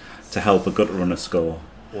Jugs to help a Gutter Runner score.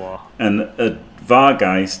 Wow. And a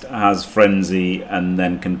Vargeist has Frenzy and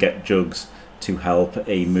then can get Jugs to help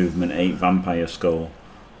a Movement 8 Vampire score.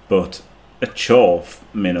 But a Chove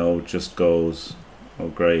Minnow just goes... Oh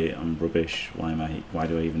great, I'm rubbish. Why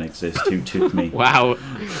do I even exist? Who took me? Wow,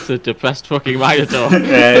 it's a depressed fucking Minotaur.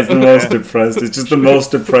 Yeah, it's the most depressed. It's just the most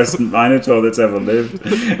depressed Minotaur that's ever lived.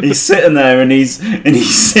 He's sitting there and he's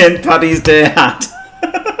St. Paddy's Day hat,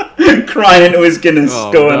 crying into his Guinness,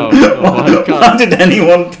 going, "Why did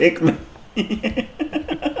anyone pick me?"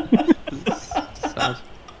 Sad.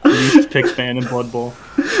 Least picked man in Blood Bowl.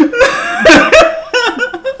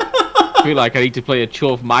 I feel like I need to play a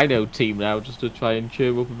Chove Mino team now just to try and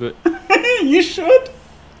cheer up a bit. You should.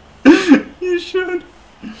 You should.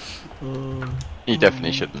 You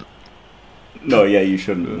definitely shouldn't. No, yeah, you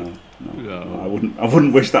shouldn't. No, I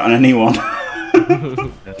wouldn't wish that on anyone.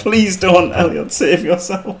 Please don't, Elyod. Save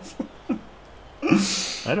yourself.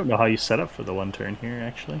 I don't know how you set up for the one turn here,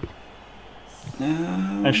 actually.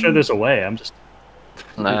 I'm sure there's a way. I'm just.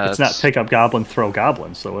 It's not pick up goblin, throw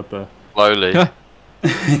goblin. So what the? Slowly.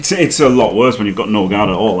 It's a lot worse when you've got no guard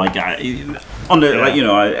at all. Like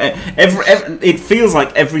it feels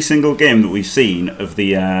like every single game that we've seen of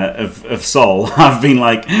the of Sol have been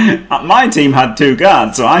like, my team had 2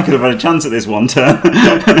 guards, so I could have had a chance at this one turn.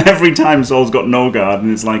 And every time Sol's got no guard,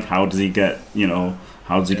 and it's like, how does he get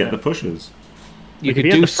get the pushes? You could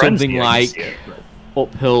do something like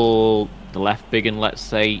uphill the left big and let's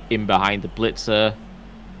say in behind the blitzer.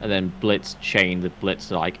 And then blitz chain the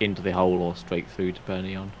blitzer like into the hole or straight through,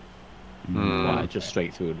 depending on. Just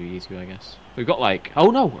straight through would be easier, I guess. We've got like we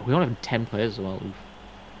only have 10 players as well.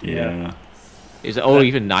 Yeah. Is it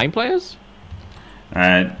even 9 players?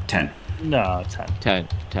 10. No, 10.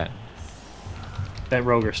 10. That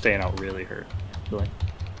Roger staying out really hurt. Really.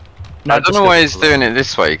 I don't know why he's doing it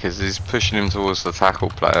this way because he's pushing him towards the tackle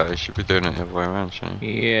player. He should be doing it the other way around, shouldn't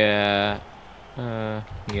he? Yeah.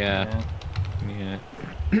 Yeah.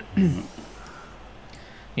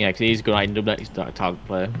 Yeah, because he's going to he's a target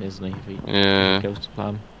player, isn't he? If he goes to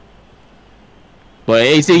plan. But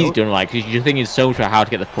it's easy doing like because your thing is so much about how to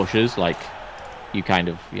get the pushes. Like you kind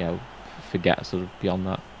of forget sort of beyond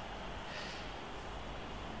that.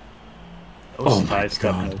 Oh my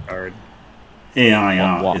god!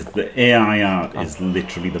 AIR is the AIR is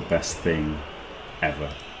literally the best thing ever.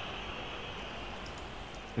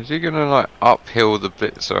 Is he gonna like uphill the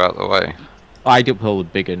blitzer out the way? I'd uphill the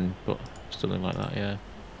big one, but something like that, yeah.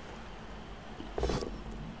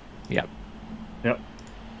 Yep.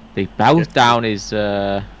 The bounce down is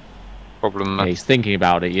problem. Yeah, he's thinking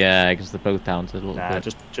about it, yeah, because they're both down to a little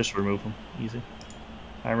bit. Just remove them, easy.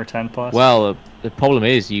 Armor 10 plus. Well, the problem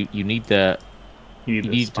is you need him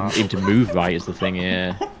to move right is the thing,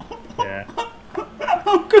 yeah. Yeah.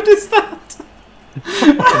 How good is that?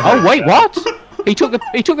 Oh wait, what? He took the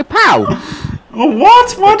POW. Oh,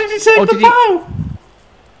 what? Why did he take the POW?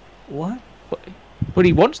 What? But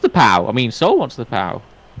he wants the POW. I mean, Sol wants the POW.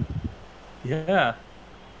 Yeah.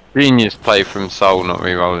 Genius play from Sol, not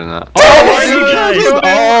re-rolling that.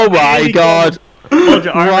 Oh my god!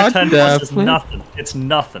 Armor 10 plus is nothing. It's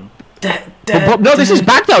nothing. No, this is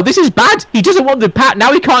bad though. This is bad. He doesn't want the POW.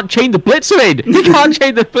 Now he can't chain the blitzer in. He can't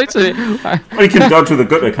chain the blitzer in. Well, he can dodge with a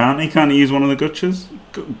gutter, can't he? Can't he use one of the gutters?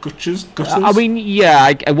 Gutters? I mean,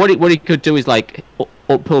 yeah. What he could do is like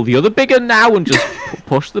uphill the other bigger now and just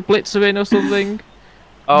push the blitzer in or something.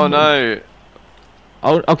 Oh no.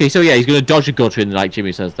 Oh, okay. So yeah, he's gonna dodge a gutter in, like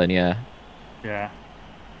Jimmy says. Then yeah. Yeah.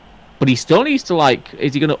 But he still needs to like.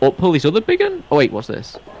 Is he gonna uphill this other big one? Oh wait, what's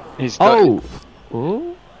this? He's got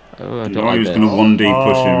I don't like he's this. going to 1D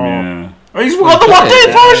push him, yeah. Oh, he's got the 1D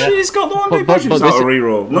push! He's got the 1D push! He's not a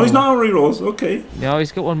reroll. No, he's not a rerolls, okay. No,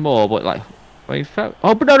 he's got one more, but like...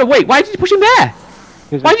 Oh, but no, wait, why did you push him there?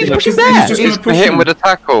 Why did you push him there? He's going to hit him with a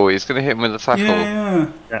tackle. He's going to hit him with a tackle.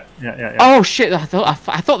 Yeah. Oh shit, I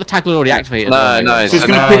thought the tackle had already activated. No, so he's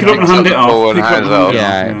going to pick it up and hand it off.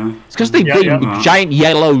 Yeah. It's because they big giant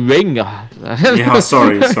yellow ring. Yeah,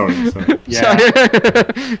 sorry.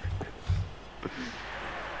 Yeah.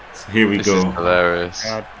 Here we go. This is hilarious.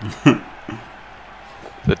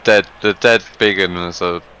 the dead biggin was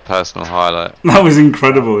a personal highlight. That was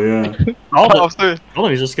incredible, yeah. All of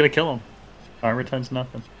he's just gonna kill him. Armor 10's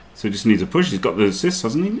nothing. So he just needs a push. He's got the assist,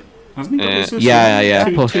 hasn't he? Hasn't he got the assist? Yeah.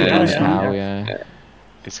 Push it now, yeah.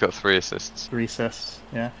 He's got 3 assists. 3 assists,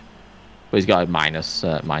 yeah. But he's got a minus.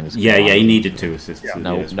 Yeah, he needed 2 assists. Yeah.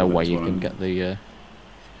 No way you can get the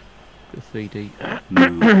 3D.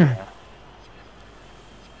 No.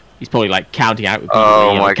 He's probably like counting out.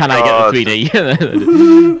 Oh my Can God. I get the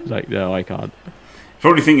 3D? Like, no, I can't.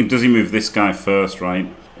 Probably thinking, does he move this guy first, right?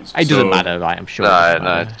 It doesn't matter, right? I'm sure.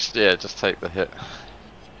 No, just take the hit.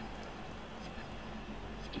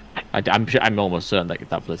 I'm almost certain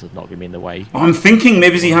that blizzard's not going to be in the way. Oh, I'm thinking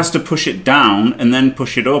maybe he has to push it down and then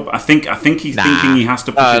push it up. I think he's thinking he has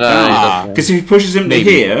to push it down. Because if he pushes him to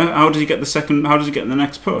here, how does he get the second? How does he get the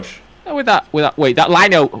next push? Oh, wait, that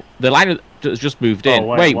Lino, the Lino has just moved in. Oh,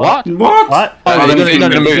 wait, what? What? Oh, he's he's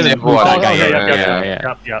gonna going move to the move other one. that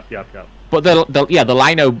guy. Yep. But the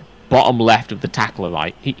Lino bottom left of the tackler,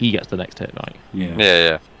 right? He gets the next hit, right?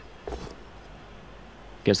 Yeah.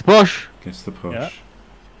 Gets the push. Gets the push. Yeah.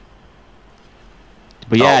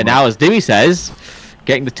 But yeah, now as Dimmy says,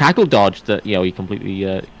 getting the tackle dodge that he completely.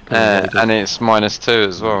 And it's -2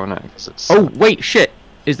 as well, isn't it? 'Cause it's, Oh wait, shit!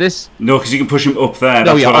 Is this? No, because you can push him up there.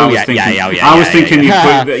 That's yeah, what I was thinking. I was thinking you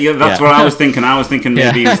put. Yeah, that's what I was thinking. I was thinking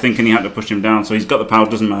maybe he was thinking he had to push him down. So he's got the power.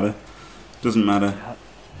 Doesn't matter. Doesn't matter.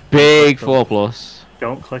 Big 4+.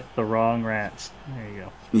 Don't click the wrong rats. There you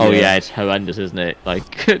go. Oh yeah, it's horrendous, isn't it?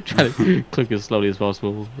 Like trying to click as slowly as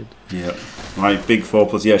possible. Yeah. Right, big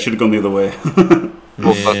 4+. Yeah, should have gone the other way.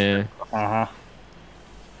 Yeah. Uh huh.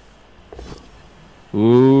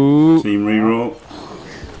 Ooh. Team reroll.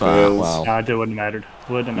 Wow. No, it wouldn't have mattered.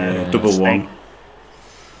 Wouldn't have mattered. Double Stank. one.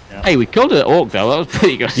 Yeah. Hey, we killed an orc though. That was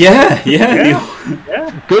pretty good. Yeah.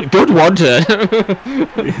 Good one turn.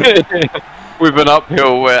 With an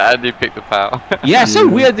uphill where Andy picked the power. Yeah, so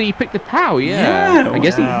weird that he picked the POW. Yeah. I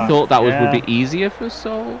guess he Yeah. thought that would Yeah. be easier for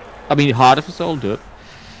Soul. I mean, harder for Soul to do it.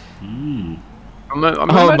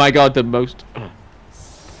 Oh my god, the most.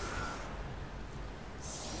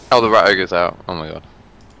 Oh, the rat ogre's out. Oh my god.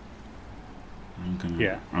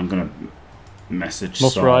 I'm gonna message.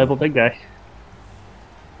 Most Sol. reliable big guy.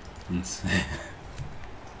 Let's see.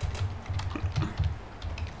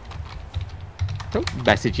 Don't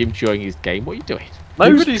message him during his game. What are you doing?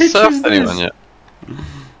 Nobody's pitch surfed is anyone this? yet.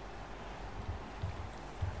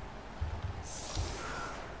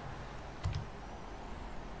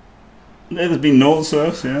 There's been no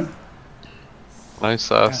surfs, yeah. No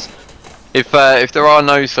surfs. If there are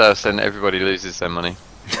no surfs, then everybody loses their money.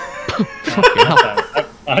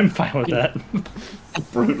 I'm fine with that.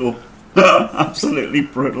 Brutal. Absolutely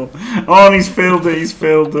brutal. Oh, and he's failed it. He's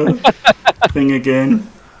failed the thing again.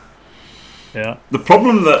 Yeah. The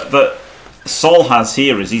problem that Sol has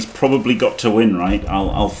here is he's probably got to win, right?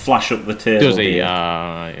 I'll flash up the table. Does he? here.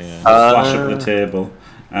 Yeah. I'll flash up the table.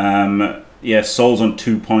 Yeah, Sol's on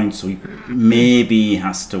 2 points, so he maybe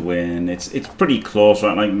has to win. It's pretty close,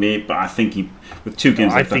 right? Like me, but I think he with 2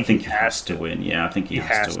 games left, I think he has to win. Yeah, I think he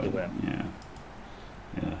has to win. Yeah.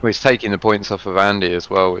 Well, he's taking the points off of Andy as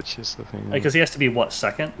well, which is the thing. Because he has to be what,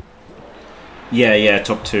 second? Yeah,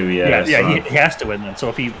 top 2. Yeah, Yeah, so. he has to win then. So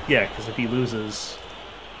if because if he loses,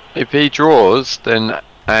 If he draws, then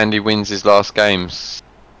Andy wins his last games.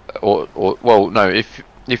 Or well, no.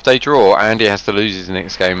 If they draw, Andy has to lose his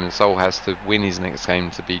next game, and Sol has to win his next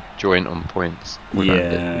game to be joint on points. with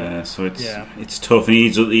Andy. So it's tough.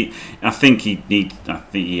 I think he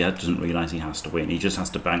doesn't realise he has to win. He just has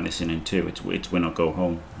to bang this in 2. It's win or go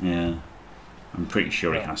home. Yeah, I'm pretty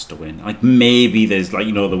sure he has to win. Like maybe there's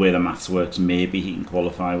the way the maths works. Maybe he can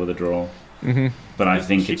qualify with a draw. But I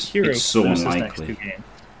think it's so unlikely. Next 2 games,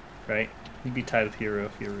 right? He'd be tied with Hero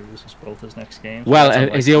if he loses both his next games. Well,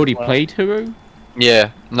 has he already played Hero?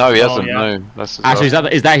 Yeah, no, he hasn't. yeah. No, that's Actually,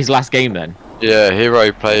 is that his last game then? Yeah,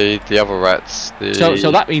 Hero played the other rats.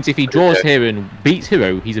 So that means if he draws Hero and beats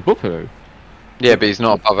Hero, he's above Hero. Yeah, but he's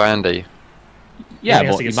not above Andy. Yeah, he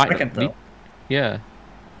has but to he get might. second, though. Yeah.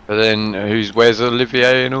 But then where's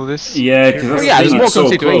Olivier and all this? Yeah, because that's Yeah, the there's thing, more it's so close.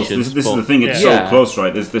 considerations, This is the but- thing, it's Yeah. so close,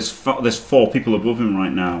 right? There's 4 people above him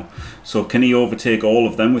right now. So can he overtake all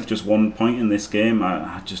of them with just 1 point in this game?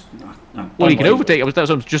 Well, he can overtake. That's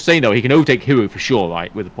what I'm just saying though. He can overtake Hero for sure,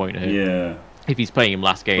 right? With a point here. Yeah. If he's playing him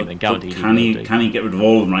last game, then guaranteed. Can he get rid of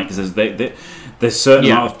all of them, right? Because there's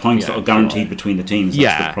certain amount of points that are guaranteed sure. between the teams.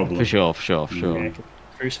 That's the problem. for sure. Yeah,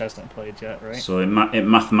 Bruce hasn't played yet, right? So it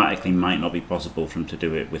mathematically might not be possible for him to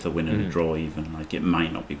do it with a win and a draw even. Like, it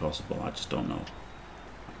might not be possible. I just don't know.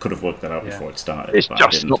 I could have worked that out before it started. It's but I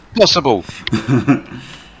just didn't. not possible.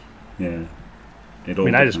 Yeah.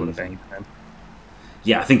 I just would have banged him.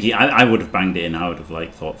 Yeah, I think I would have banged it in. I would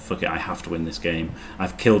have thought, fuck it, I have to win this game.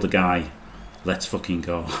 I've killed a guy. Let's fucking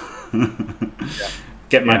go.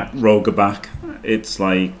 Get my Roger back. It's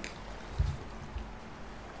like,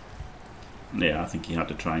 yeah, I think he had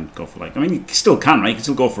to try and go for I mean, he still can, right? He can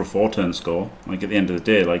still go for a 4-turn score. Like at the end of the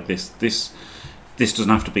day, like this doesn't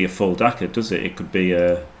have to be a full Dakar, does it? It could be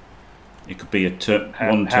a 1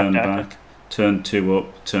 turn Daka. back. turn 2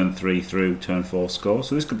 up, turn 3 through, turn 4 score.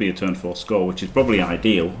 So this could be a turn 4 score, which is probably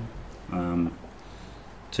ideal to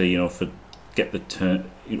get the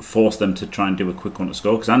turn, force them to try and do a quick one to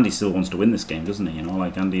score. Because Andy still wants to win this game, doesn't he?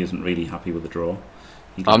 Like Andy isn't really happy with the draw.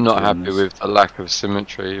 I'm not happy with the lack of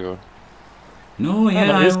symmetry. No,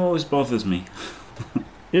 yeah, it always bothers me.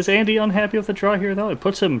 Is Andy unhappy with the draw here though? It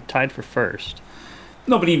puts him tied for first.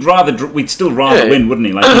 No, but we'd still rather win, wouldn't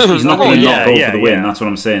he? Like he's not going to not go for the win. That's what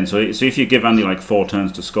I'm saying. So if you give Andy like 4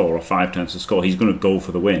 turns to score or 5 turns to score, he's going to go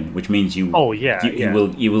for the win, which means he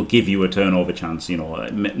will give you a turnover chance.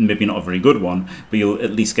 Maybe not a very good one, but you'll at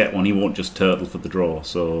least get one. He won't just turtle for the draw.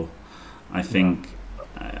 So I think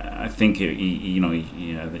he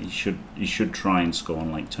should try and score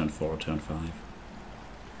on like turn 4 or turn 5.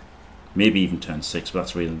 Maybe even turn 6, but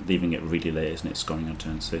that's really leaving it really late, isn't it? Scoring on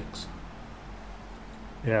turn 6.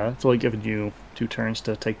 Yeah, it's only giving you 2 turns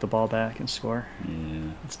to take the ball back and score.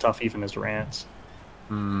 Yeah. It's tough even as rants.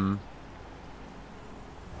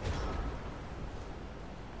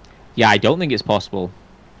 Yeah, I don't think it's possible.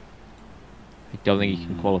 I don't think he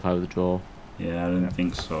can qualify with a draw. Yeah, I don't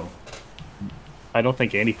think so. I don't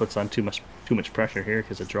think Andy puts on too much pressure here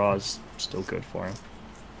because the draw is still good for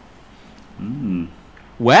him.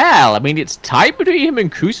 Well, I mean, it's tight between him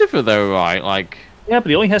and Crucifer, though, right? Like, yeah, but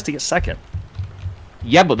he only has to get second.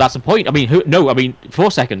 Yeah, but that's the point. I mean, for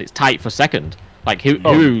second, it's tight for second. Like, who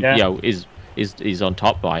is on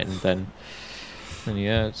top, right? And then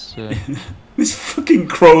yeah, it's this fucking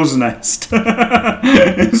crow's nest.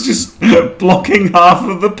 It's just blocking half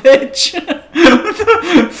of the pitch. As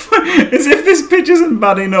if this pitch isn't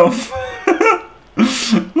bad enough.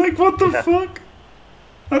 Like, what the fuck?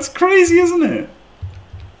 That's crazy, isn't it?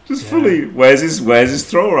 Just fully. Where's his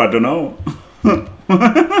thrower? I don't know.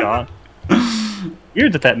 God.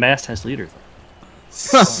 Weird that mast has leader.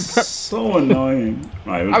 So annoying.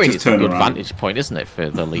 Right, I mean, it's a good vantage point, isn't it, for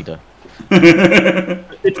the leader?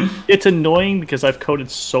 It's annoying because I've coded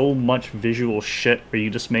so much visual shit where you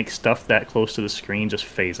just make stuff that close to the screen just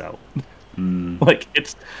phase out. Like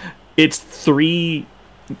it's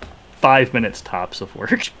 5 minutes tops of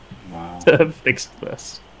work to fix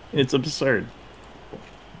this. It's absurd.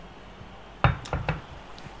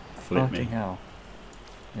 Fucking hell.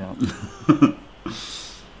 Yeah.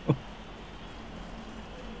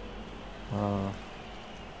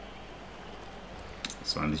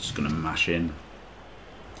 So I'm just going to mash in.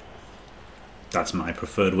 That's my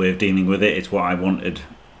preferred way of dealing with it. It's what I wanted.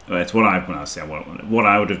 It's what I wanted. What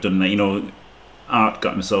I would have done. Art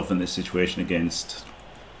got himself in this situation against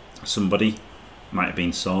somebody. Might have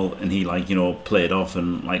been Sol, and he played off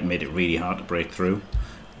and made it really hard to break through.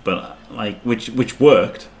 But which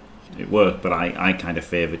worked. It worked, but I kind of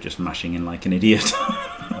favour just mashing in like an idiot.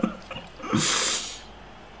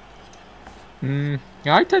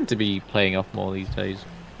 I tend to be playing off more these days.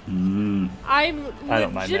 I'm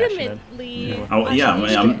legitimately.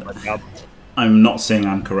 I'm not saying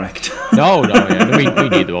I'm correct. No, yeah. We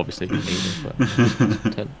neither, obviously. But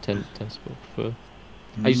tend to prefer.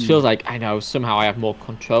 It just feels like somehow I have more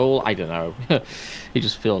control. I don't know. It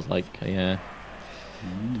just feels like I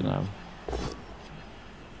don't know.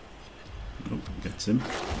 Oh, gets him.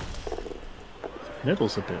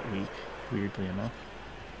 Middle's a bit weak, weirdly enough.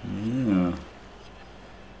 Yeah.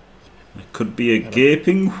 There could be a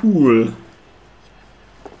gaping hole.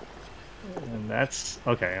 And that's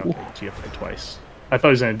okay. GFI twice. I thought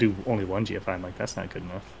he was gonna do only one GFI. I'm like, that's not good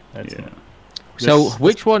enough. So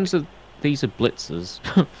which ones are these? Are blitzers?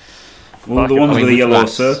 Well, the ones with the yellow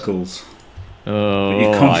circles. Oh,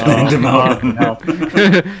 you can't find them out.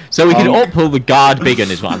 So we can up-pull the guard big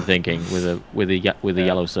one, is what I'm thinking, with a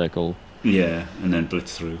yellow circle. Yeah, and then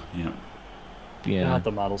blitz through. Yeah. God,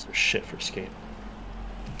 the models are shit for skate.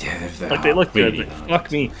 Yeah, they look really good.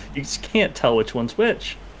 Fuck me, you just can't tell which one's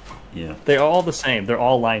which. Yeah, they're all the same. They're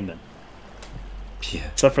all linemen. Yeah,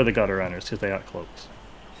 except for the gutter runners because they got cloaks.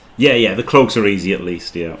 Yeah, the cloaks are easy at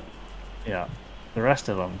least. Yeah. The rest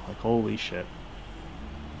of them, holy shit.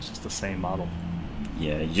 It's just the same model.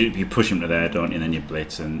 Yeah, you push him to there, don't you? And then you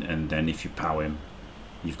blitz, and then if you power him,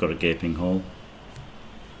 you've got a gaping hole.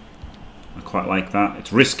 I quite like that.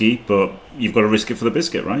 It's risky, but you've got to risk it for the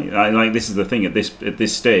biscuit, right? This is the thing at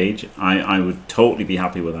this stage. I would totally be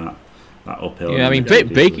happy with that uphill. Yeah, I mean,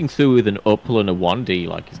 breaking through with an uphill and a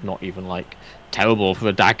 1D is not even terrible for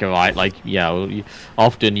a dagger, right?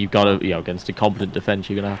 Often you've got to against a competent defense,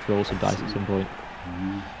 you're gonna have to roll some dice at some point.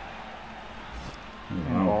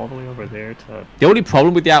 Wow. All the way over there to... The only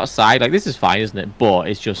problem with the outside, this is fine, isn't it? But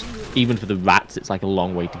it's just, even for the rats, it's a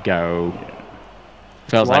long way to go. Yeah.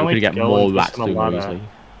 Feels like we could get more rats through more easily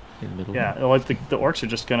in the middle. Yeah, the orcs are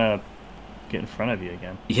just gonna get in front of you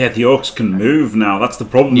again. Yeah, the orcs can move now. That's the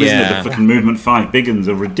problem, isn't it? The fucking movement 5 big uns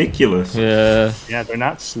are ridiculous. Yeah. Yeah, they're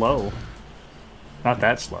not slow. Not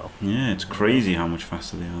that slow. Yeah, it's crazy how much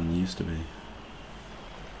faster they are than they used to be.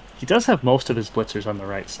 He does have most of his blitzers on the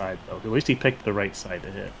right side, though. At least he picked the right side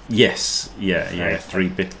to hit. Yes, yeah. Right. Three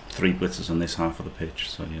blitzers on this half of the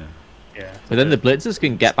pitch, so yeah. Yeah. But then the blitzers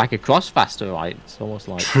can get back across faster, right? It's almost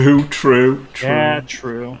like... True. Yeah,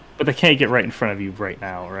 true. But they can't get right in front of you right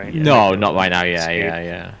now, right? Yeah. No, not right now.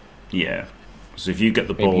 Yeah. Yeah. So if you get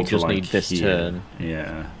the Maybe ball you to just like need this here, turn.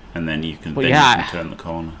 yeah, and then you can But you yeah. can turn the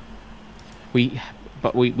corner.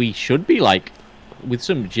 We should be like, with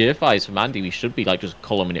some GFIs from Andy, we should be like just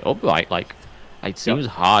columning it up, right? Like, it seems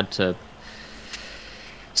hard to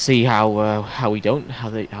see how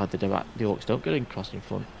the orcs don't get across in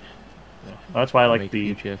front. Yeah. That's why I like Make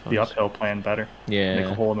the GFIs. uphill plan better. Yeah. Make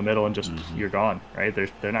a hole in the middle and just you're gone, right?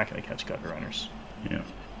 They're not going to catch gutter runners. Yeah.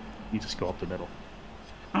 You just go up the middle.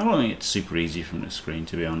 I don't think it's super easy from the screen,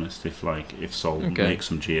 to be honest. If Sol makes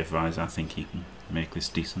some GFIs, I think he can make this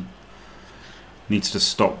decent. Needs to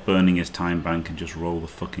stop burning his time bank and just roll the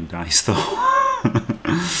fucking dice, though.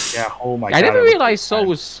 Yeah. Oh my god. I never realised Sol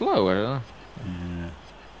was slow. I don't know.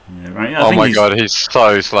 Yeah, right. Oh my god, he's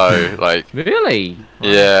so slow. Like, Really?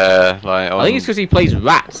 yeah, like. I think it's because he plays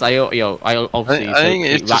rats. I obviously I think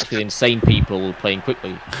it's rats just- with insane people playing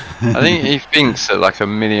quickly. I think he thinks at like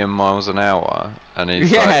 1,000,000 miles an hour, and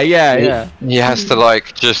he's Yeah. he has to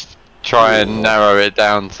like just try and narrow it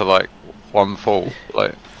down to like one fall.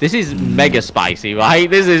 Like, This is mega spicy, right?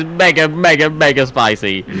 This is mega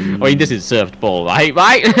spicy. I mean, this is served ball, right?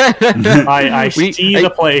 Right? I see the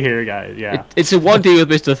play here, guys. Yeah. It's a 1D with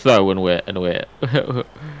Mr. Throw and we're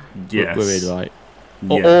Yes. we're in, right?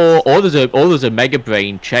 Yes. Or there's a mega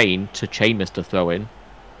brain chain to chain Mr. Throw in.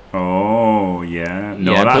 Oh yeah.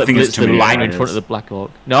 No, Yeah, I think it's too the many line in areas. front of the Black Orc.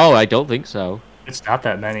 No, I don't think so. It's not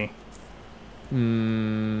that many.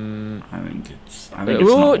 I think it's not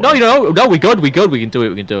No, we good. We can do it.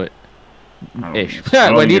 We can do it. Ish.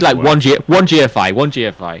 We need like one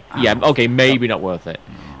GFI. Yeah, okay, maybe not worth it.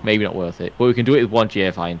 Maybe not worth it. But we can do it with one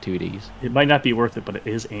GFI and 2Ds. It might not be worth it, but it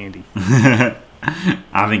is Andy.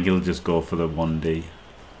 I think he'll just go for the 1D.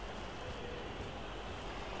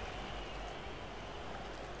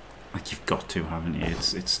 Like, you've got to, haven't you?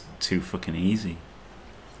 It's too fucking easy.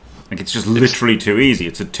 Like, it's just literally too easy.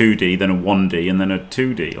 It's a 2D, then a 1D, and then a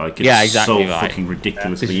 2D. Like, it's exactly so right. fucking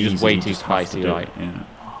ridiculously This is easy. just way You too just have to spicy, do it, right? Yeah.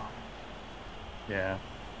 Yeah.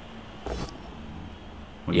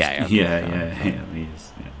 Well, Yeah, he is.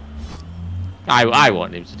 Yeah. I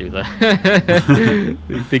want him to do the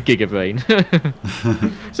the Giga Brain.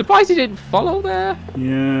 Surprised he didn't follow there.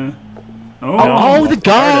 Yeah. Oh, the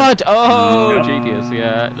guard! Oh, Yeah. genius!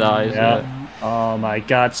 Yeah, nice. Yeah. Oh my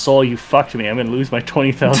god, Soul, you fucked me. I'm gonna lose my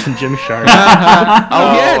 20,000 gym shards.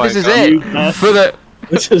 Oh yeah, my this is God. it for the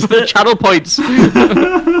This is for the it. channel points.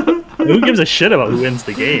 Who gives a shit about who wins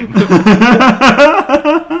the game?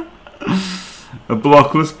 A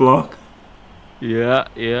blockless block. Yeah.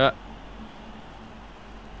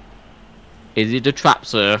 Is it a trap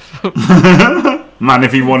surf? Man,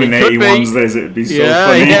 if he won in It could be. 81s, this it'd be so Yeah,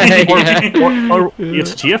 funny. yeah. or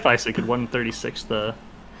it's GFI, so it could 136 the.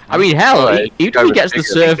 I mean, hell, Right. even if he gets the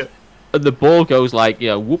surf and the ball goes like,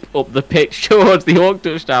 whoop up the pitch towards the Orc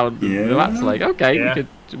touchdown, Yeah. that's like, okay, Yeah. we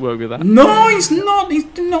could work with that. No, he's not. He's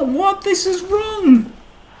not. What? This is wrong.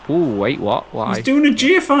 Ooh, wait, what? Why? He's doing a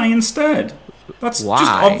GFI instead. That's just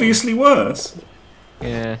Why? obviously worse.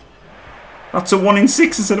 Yeah. That's a 1 in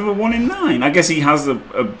 6 instead of a 1 in 9. I guess he has a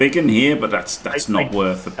big in here, but that's not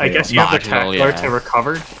worth the I payoff. guess you have the Marginal, tackler yeah. to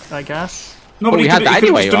recover, I guess. No, Well, but we had that he could've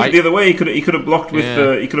anyway, just done right? it the other way. He could have blocked with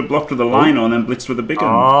Yeah. he could have blocked with the lino and then blitzed with the big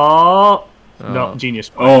one. Oh. No,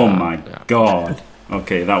 genius. Oh my Yeah. god.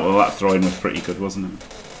 Okay, that throwing was pretty good, wasn't it?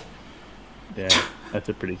 Yeah, that's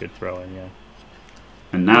a pretty good throw in, yeah.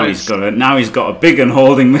 And now he's got a big one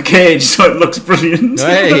holding the cage, so it looks brilliant.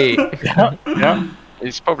 Hey. Yeah.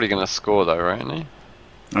 he's probably gonna score though, right? Isn't he?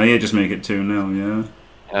 Oh yeah, just make it 2-0,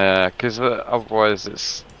 yeah. Because otherwise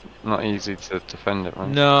it's not easy to defend it, right?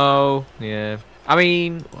 No. Yeah. I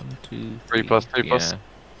mean, 1, 2, 3 plus 2 plus.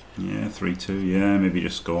 Yeah, 3-2, yeah, maybe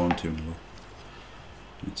just score on 2-0.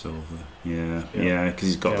 It's over. Yeah, because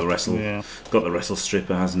he's got the wrestle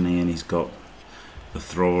stripper, hasn't he? And he's got the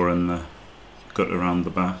thrower and the gut around the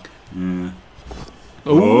back. Yeah.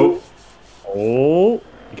 Oh.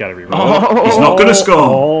 You gotta reroll. Oh, he's not gonna score.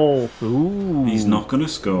 Oh. Ooh. He's not gonna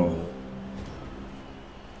score.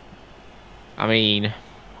 I mean,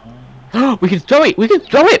 we can throw it. We can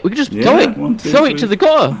throw it. We can just throw it. 1, 2, Throw 3, it to the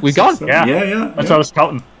gutter. We're gone. 6, Yeah. 7. Yeah. That's what I was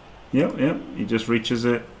counting. Yep. He just reaches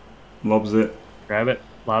it, lobs it, Grab it,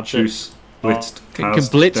 lobs shoots. blitzed. Can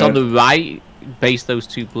blitz on the right base those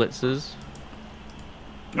 2 blitzers?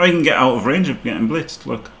 Oh, you can get out of range of getting blitzed.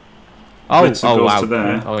 Look. Oh, Blitzer goes wow. to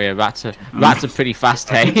there. Oh yeah, that's a pretty fast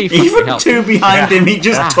take. Even 2 behind him, he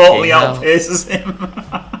just totally outpaces him.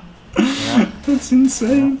 That's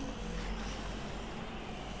insane.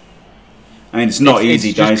 I mean, it's not easy.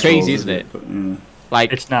 It's just dice crazy, rolls, isn't it? But, yeah.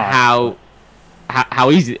 Like It's not.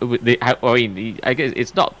 how easy. I mean, I guess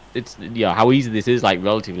it's not. It's how easy this is. Like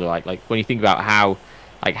relatively, like when you think about how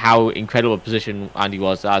incredible a position Andy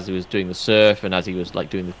was as he was doing the surf and as he was like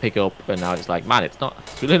doing the pickup, and now it's like, man, it's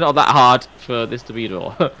really not that hard for this to be a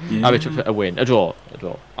draw. Yeah. I mean, a win, a draw.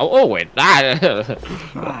 Oh, win. Yeah.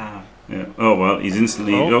 Oh well, he's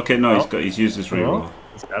instantly okay. No, he's used his reroll.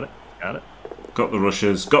 He's got it. Got the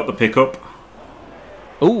rushes. Got the pickup.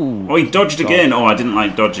 Ooh. Oh, he dodged again. Oh, I didn't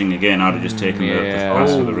like dodging again. I'd have just taken the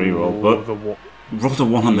pass with the reroll, but rolled a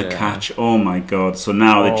 1 on the catch. Oh my god! So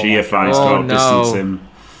now the GFI's got to distance him.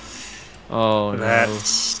 Oh,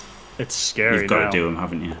 it's scary. You've got to do him,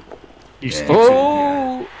 haven't you?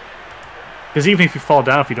 Because even if you fall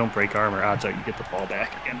down, if you don't break armor, odds are you get the ball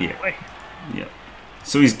back again. Anyway. Yeah.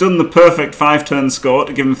 So he's done the perfect 5-turn score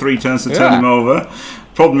to give him 3 turns to turn him over.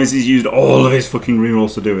 Problem is he's used all of his fucking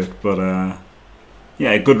rerolls to do it. But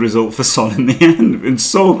yeah, a good result for Son in the end. It's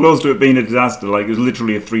so close to it being a disaster. Like it was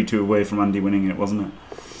literally a 3-2 away from Andy winning it, wasn't it?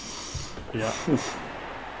 Yeah. Oof.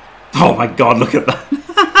 Oh my god! Look at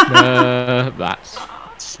that. Rats.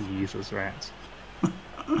 Jesus, rats.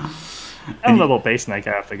 I'm a little base knight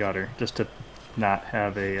guy off the gutter just to not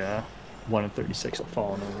have a 1 in 36 of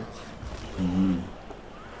falling over.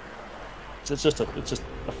 So it's just a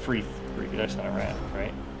free dice on a rat,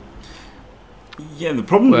 right? Yeah, the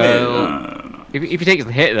problem if he takes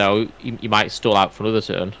the hit though, you might stall out for another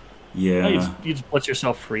turn. Yeah. No, you just blitz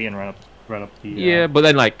yourself free and run up the. Yeah, but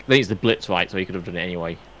then then it's the blitz, right? So he could have done it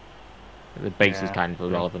anyway. The base is kind of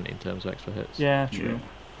irrelevant in terms of extra hits. Yeah, true.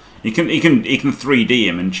 Yeah. He can 3D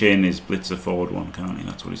him and chain his blitzer forward 1, can't he?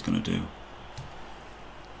 That's what he's going to do.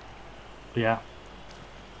 Yeah.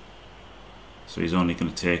 So he's only going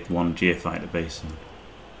to take 1 GFI to base him.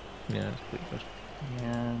 Yeah, that's pretty good.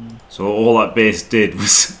 And So all that base did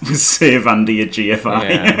was save Andy a GFI.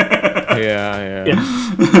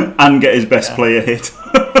 Yeah. And get his best player hit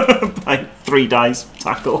by 3 dice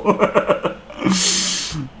tackle.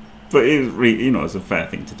 But it was it's a fair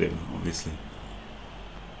thing to do, obviously.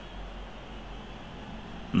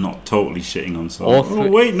 Not totally shitting on Son. Oh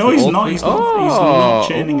wait, no, he's not. He's not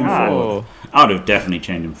chaining him forward. I would have definitely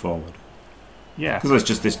chained him forward. yeah, Because it's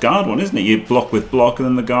just this guard one, isn't it? You block with block, and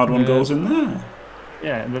then the guard one goes in there.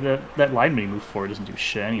 yeah. And that lineman you move forward doesn't do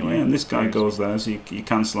shit anyway. Yeah, and this guy goes there, so you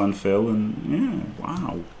cancel and fill, and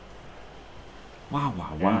wow.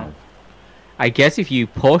 I guess if you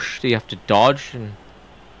push, you have to dodge, and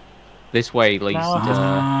this way leads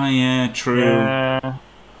to. Yeah, true. Yeah.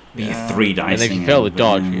 But you're 3 dice. And if you fail the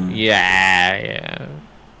dodge, yeah.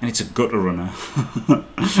 And it's a gutter runner.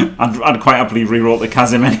 I'd quite happily reroll the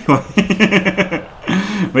Chasm anyway.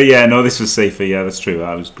 But yeah, no, this was safer. Yeah, that's true.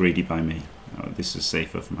 That was greedy by me. This is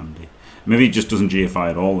safer from Andy. Maybe it just doesn't GFI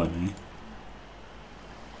at all then, eh?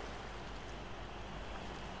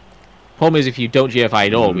 Problem is, if you don't GFI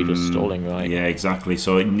at all, we're just stalling, right? Yeah, exactly.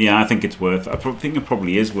 So yeah, I think it's worth. I think it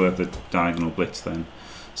probably is worth a diagonal blitz then,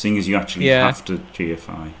 seeing as you actually have to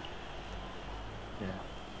GFI. Yeah.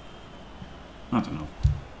 I don't know.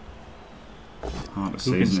 Hard to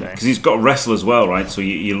say, isn't it? Because he's got wrestle as well, right? So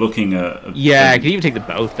you're looking at. Yeah, I can even take them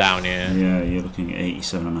both down. Yeah. Yeah, you're looking at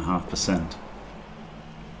 87.5%.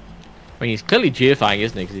 I mean, he's clearly GFIing,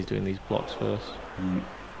 isn't he? Because he's doing these blocks first. Mm.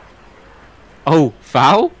 Oh,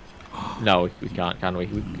 foul? No, we can't, can we?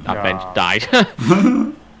 Our bench died.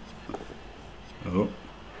 Oh.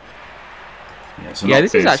 Yeah, so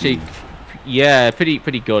this is actually,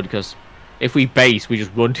 pretty good because if we base, we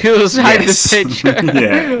just run to the other side of the pitch.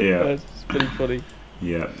 yeah. That's pretty funny.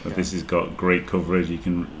 Yeah, but this has got great coverage. You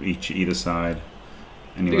can reach either side.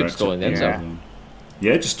 Anywhere just go in the end zone.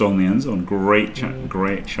 Yeah, just on the end zone. Great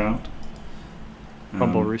shout.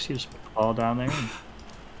 Rumble Roosie just put the ball down there.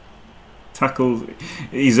 Tackle.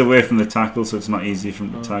 He's away from the tackle, so it's not easy for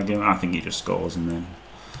him to tag him. I think he just scores and then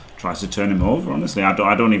tries to turn him over. Honestly,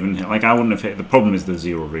 I don't even like. I wouldn't have hit. The problem is the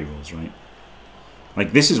 0 rerolls, right?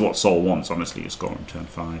 Like this is what Saul wants. Honestly, to score on turn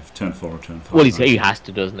 5, turn 4, or turn 5. Well, he has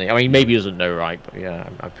to, doesn't he? I mean, maybe he doesn't know, right? But yeah,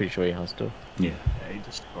 I'm pretty sure he has to. Yeah, he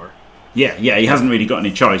just score. Yeah, he hasn't really got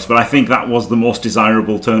any choice, but I think that was the most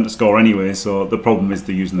desirable turn to score anyway, so the problem is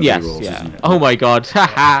the using the rerolls, isn't it? Oh my god.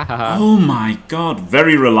 Oh my god,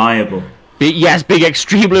 very reliable. Big,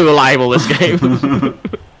 extremely reliable this game.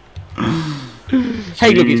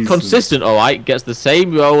 Hey, look, it's Jesus. consistent, alright. Gets the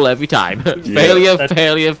same roll every time. failure.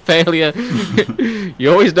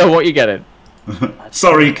 You always know what you're getting.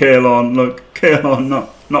 Sorry, Kalon. Look, Kalon,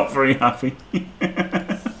 not very happy.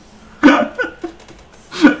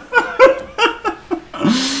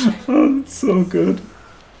 Oh, that's so good.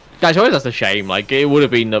 Guys, always that's a shame. Like, it would have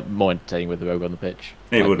been more entertaining with the rogue on the pitch.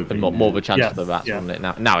 It Like, would have been more of a chance Yeah. for the rats, Yeah. wouldn't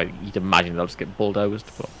it? Now you'd imagine they'll just get bulldozed.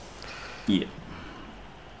 But Yeah.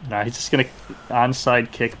 Nah, he's just gonna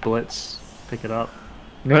onside kick blitz, pick it up,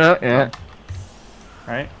 yeah.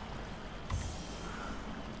 right?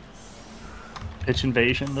 Pitch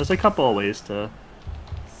invasion. There's a couple of ways to.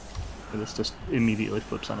 This just immediately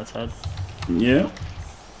flips on its head. Yeah.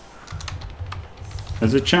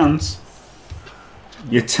 There's a chance.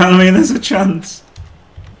 You're telling me there's a chance?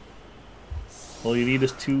 All you need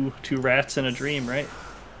is two rats in a dream, right?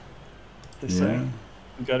 They say.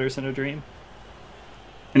 Gutters in a dream.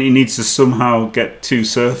 And he needs to somehow get 2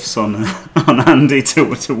 serfs on Andy to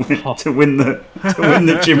win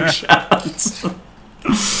the gym shots.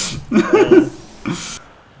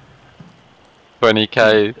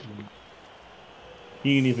 20k.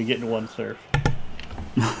 You can even get in one surf.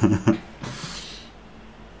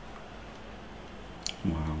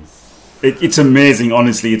 Wow. It's amazing,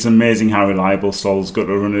 honestly. It's amazing how reliable Sol's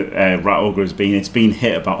Gutter Rat Ogre has been. It's been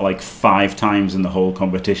hit about like 5 times in the whole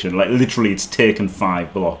competition. Like literally, it's taken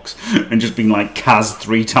 5 blocks and just been like Kaz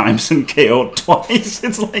 3 times and KO'd twice.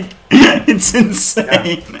 It's like it's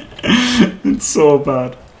insane. Yeah. It's so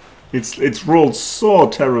bad. It's rolled so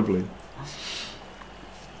terribly.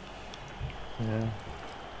 Yeah.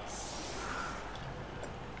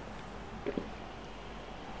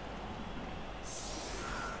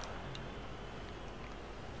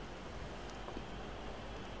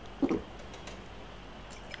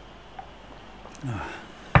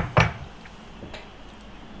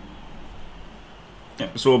 Yeah,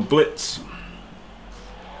 so a blitz.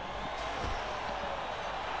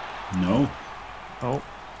 No. Oh.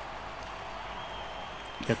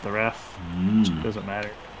 Get the ref. Doesn't matter.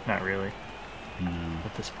 Not really.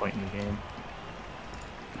 At this point in the game.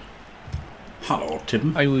 Hello,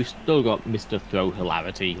 Tim. I mean, we've still got Mr. Throw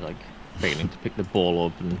hilarity, like failing to pick the ball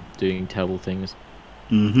up and doing terrible things.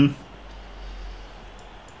 Mm-hmm.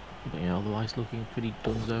 But yeah, otherwise looking pretty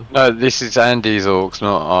dunzo. No, this is Andy's orcs,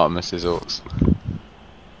 not Artemis's orcs.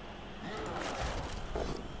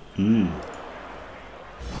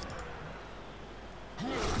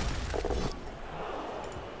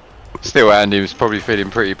 Still, Andy was probably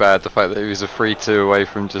feeling pretty bad the fact that he was a 3-2 away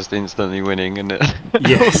from just instantly winning, and it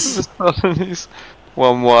Yes. he's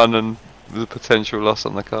 1-1 and the potential loss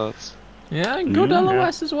on the cards. Yeah, and good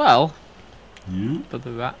LOS as well. Yeah. For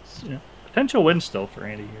the rats. Yeah. Potential win still for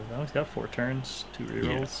Andy here, though. He's got 4 turns, 2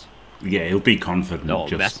 rerolls. Yeah, he'll be confident. No,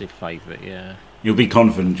 just, massive favourite, yeah. You'll be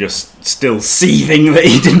confident, just still seething that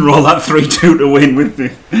he didn't roll that 3-2 to win with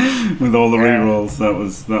all the rerolls.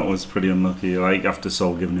 That was pretty unlucky. Like after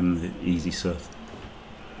Sol giving him the easy surf.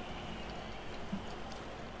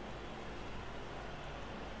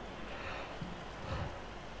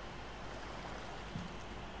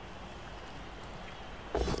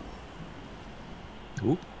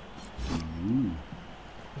 Ooh.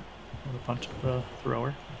 What a punch of the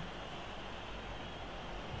thrower.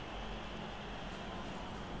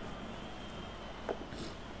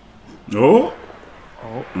 Oh.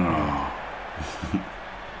 Oh.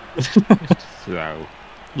 Throw.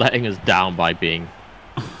 Letting us down by being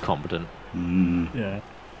competent. Yeah.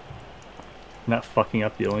 Not fucking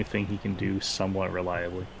up the only thing he can do somewhat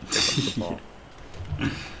reliably. Pick up the ball.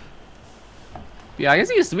 Yeah, I guess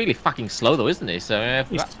he's really fucking slow though, isn't he? So if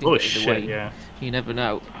He's that's slow as getting shit, away, yeah. you never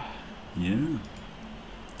know. Yeah.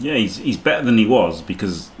 Yeah, he's better than he was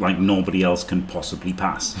because like nobody else can possibly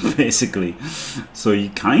pass, basically. So you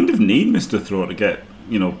kind of need Mr. Throw to get,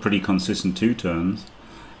 pretty consistent 2 turns.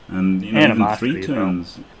 And even Animosity, 3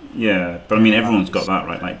 turns. Yeah, but I mean everyone's got that,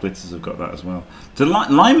 right? Like blitzers have got that as well. The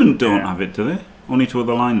linemen don't have it, do they? Only to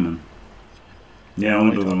other linemen. Yeah,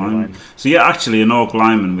 only to other linemen. So yeah, actually an orc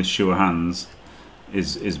lineman with sure hands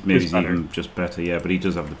is maybe even just better, yeah, but he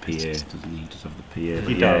does have the PA, doesn't he? He does have the PA.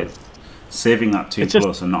 He does. Saving that 2 It's just-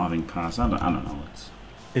 plus and not having pass, I don't know.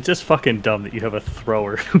 It's just fucking dumb that you have a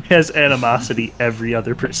thrower who has animosity every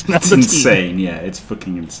other person on It's the team. insane, yeah, it's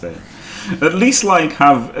fucking insane. At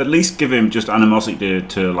least give him just animosity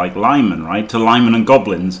to like linemen, right? To linemen and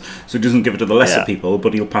goblins, so he doesn't give it to the lesser people,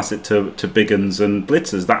 but he'll pass it to big uns and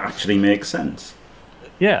blitzers. That actually makes sense.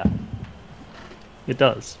 Yeah. It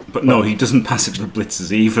does. But no, he doesn't pass it to the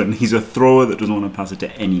blitzers even. He's a thrower that doesn't want to pass it to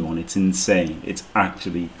anyone. It's insane. It's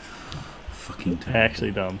actually fucking terrible.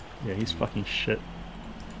 Actually dumb. Yeah, he's fucking shit.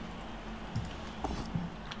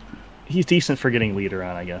 He's decent for getting leader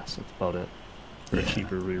on, I guess. That's about it. For a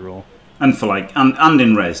cheaper reroll. And for like, and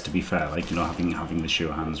in res, to be fair, like, you know, having the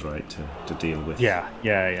sure hands right to deal with. Yeah.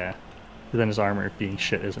 But then his armor being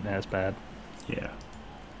shit isn't as bad. Yeah.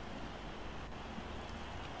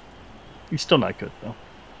 He's still not good though.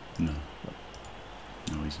 No,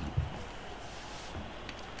 he's not.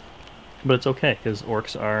 But it's okay because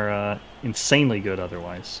orcs are insanely good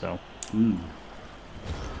otherwise. So,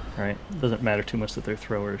 right, it doesn't matter too much that their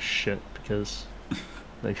thrower is shit because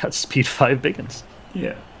they got speed 5 big uns.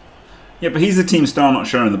 Yeah. Yeah, but he's the team star not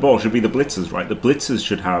sharing the ball. Should be the blitzers, right? The blitzers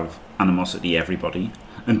should have animosity everybody.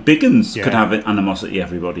 And big uns could have animosity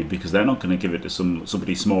everybody because they're not going to give it to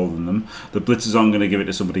somebody smaller than them. The blitzers aren't going to give it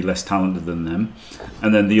to somebody less talented than them.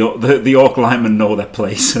 And then the orc linemen know their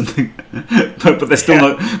place, and but they're still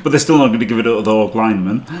not going to give it to the orc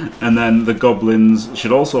linemen. And then the goblins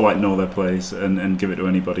should also like know their place and give it to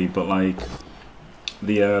anybody. But like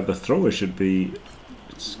the thrower should be,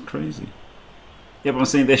 it's crazy. Yeah, but I'm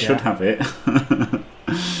saying they should have it.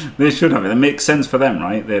 They should have it. It makes sense for them,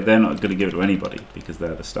 right? They're not going to give it to anybody because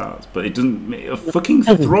they're the stars. But it doesn't. A fucking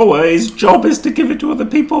thrower, his job is to give it to other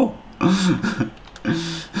people.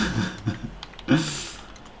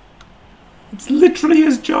 It's literally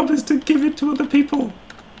his job is to give it to other people.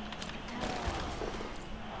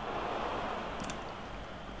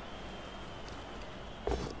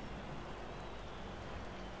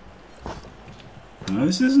 No,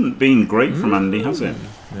 this isn't been great from Andy, has it?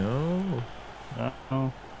 No.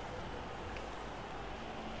 Oh.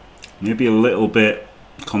 Maybe a little bit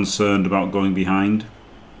concerned about going behind.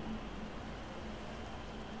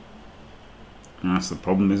 And that's the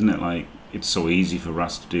problem, isn't it? Like, it's so easy for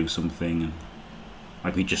Ras to do something, and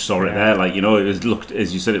like we just saw it there. Like, you know, it looked,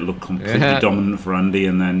 as you said, it looked completely dominant for Andy,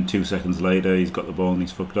 and then 2 seconds later he's got the ball and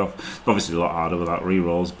he's fucked off. Obviously a lot harder without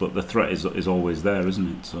re-rolls, but the threat is always there,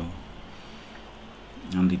 isn't it? So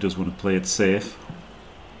Andy does want to play it safe.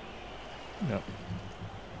 Yep.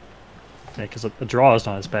 Yeah, because a draw is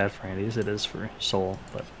not as bad for Andy as it is for Soul,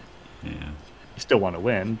 but yeah, you still want to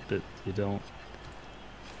win, but you don't.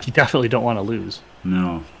 You definitely don't want to lose.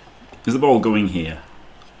 No. Is the ball going here,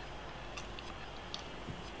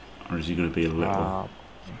 or is he going to be a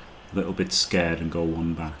little bit scared and go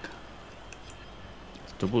one back?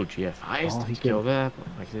 It's double GFIs to kill there, but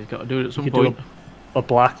like he's got to do it at some point. point. Do a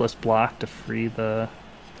blacklist block to free the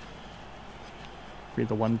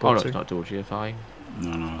one blitzer. Oh no, it's not double GFI.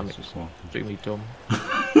 No, it's just extremely dumb.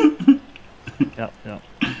 Yep.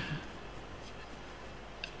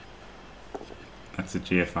 That's a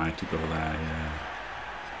GFI to go there, yeah.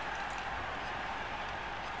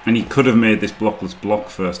 And he could have made this blockless block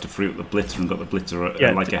first to free up the blitzer and got the blitzer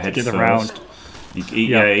ahead first. Round.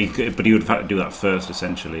 But he would have had to do that first,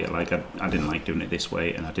 essentially. Like I didn't like doing it this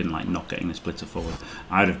way, and I didn't like not getting this blitzer forward.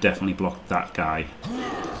 I'd have definitely blocked that guy,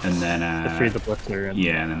 and then to free the blitzer.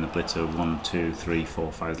 And then the blitzer 1, 2, 3,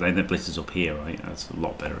 4, 5. Then the blitzer's up here, right? That's a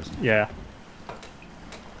lot better, isn't it? Yeah.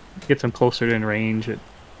 Gets him closer in range. It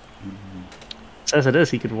says it is.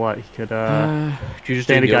 He could what? He could do you just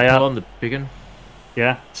stand a guy up on the big one?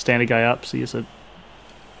 Yeah, stand a guy up. So use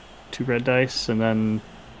 2 red dice, and then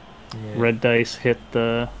red dice hit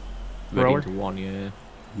the thrower. Into 1, yeah.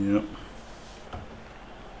 Yep.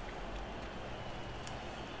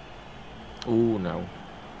 Oh no.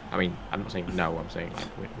 I mean, I'm not saying no. I'm saying like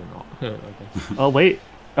we're not. Oh wait.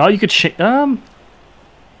 Oh, you could can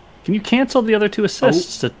you cancel the other 2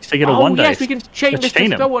 assists to get a 1 dice? Oh yes, we can chain this.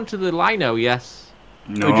 Let's go onto the lino. Yes.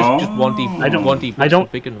 No. Just 1D. I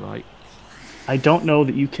don't. Big and right. I don't know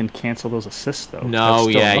that you can cancel those assists though. No,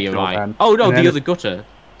 yeah, you're right. Then. Oh no, the other gutter.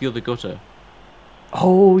 The other gutter.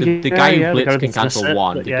 Oh, the guy who blitz can cancel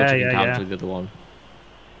 1. The gutter can cancel the other one.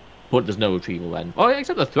 But there's no retrieval then. Oh,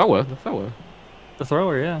 except the thrower. The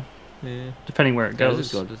thrower, yeah. Yeah. Depending where it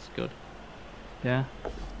goes. This is good. Yeah.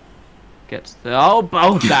 Gets the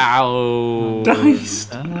both out. Nice.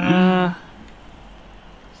 Sad.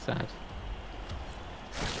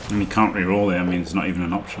 And you can't re-roll it. I mean, it's not even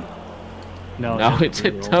an option. No, it's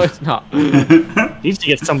not. Needs to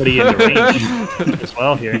get somebody in the range as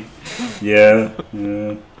well here. Yeah.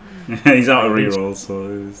 He's out of reroll,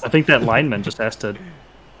 so. I think that lineman just has to.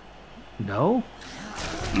 No.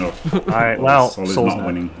 No. All right. Well, Sol's not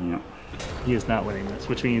winning. Yeah. He is not winning this,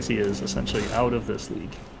 which means he is essentially out of this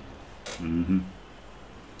league.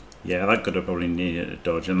 Yeah, that could have probably needed a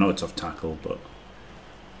dodge. I know it's off tackle, but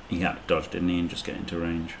he had to dodge, didn't he, and just get into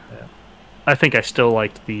range. Yeah. I think I still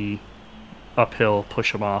liked the uphill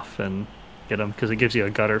push him off and get him because it gives you a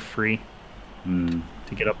gutter free to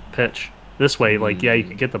get up pitch. This way, like, you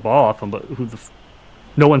can get the ball off him, but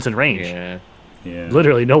no one's in range. Yeah. Yeah.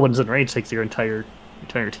 Literally, no one's in range. Takes your entire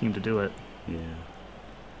entire team to do it. Yeah.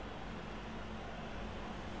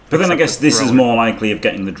 But then I guess this is more likely of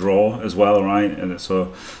getting the draw as well, right? And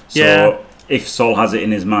so Yeah. if Sol has it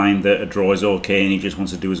in his mind that a draw is okay and he just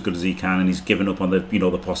wants to do as good as he can and he's given up on the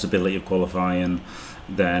the possibility of qualifying,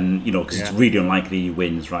 then because it's really unlikely he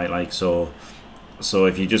wins, right? Like so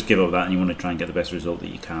if you just give up that and you want to try and get the best result that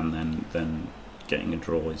you can, then getting a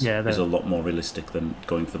draw is a lot more realistic than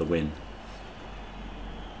going for the win.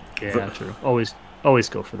 Yeah, true. Always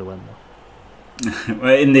go for the win though.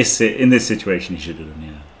 Well, in this situation, he should have done.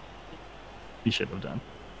 Yeah. He should have done,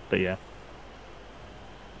 but yeah.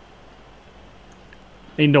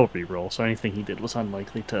 No reroll, so anything he did was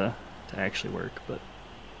unlikely to actually work. But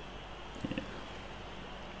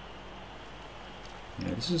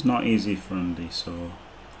yeah, this is not easy for Andy. So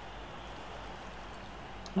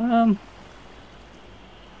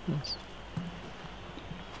yes.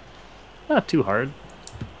 Not too hard.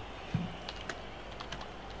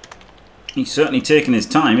 He's certainly taking his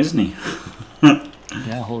time, isn't he?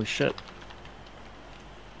 Yeah, holy shit.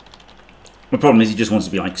 The problem is he just wants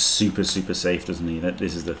to be like super safe, doesn't he?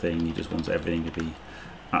 This is the thing. He just wants everything to be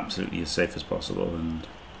absolutely as safe as possible, and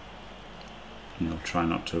try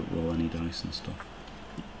not to roll any dice and stuff.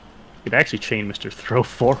 You'd actually chain Mr. Throw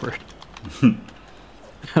forward.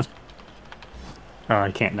 Oh,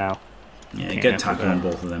 I can't now. Yeah, get tackle on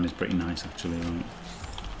both of them is pretty nice, actually. Right?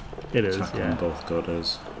 It is, tackle on both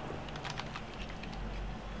gutters.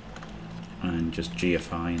 And just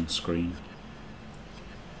GFI and screen.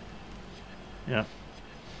 Yeah.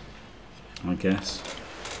 I guess.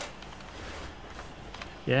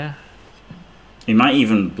 Yeah. He might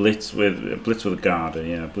even blitz with a Garda.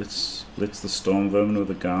 Yeah, blitz the Storm Vermin with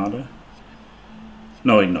a Garda.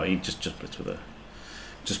 No, he just blitz with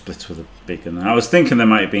a big one. I was thinking there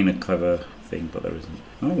might have been a clever thing, but there isn't.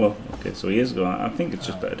 Oh well, okay. So he is going. I think it's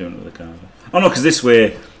just better doing it with a Garda. Oh no, because this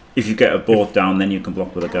way, if you get a board down, then you can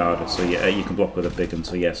block with a Garda. So yeah, you can block with a big one.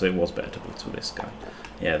 So yeah, so it was better to blitz with this guy.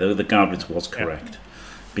 Yeah, the guard blitz was correct,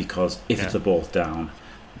 because if it's a board down,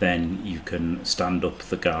 then you can stand up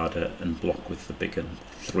the Garda and block with the big one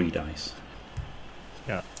 3 dice.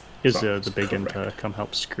 Yeah, is the big one to come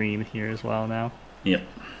help screen here as well now. Yep.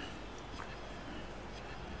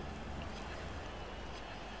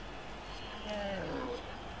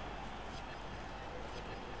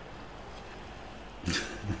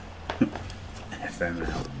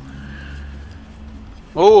 FML.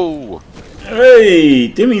 Oh!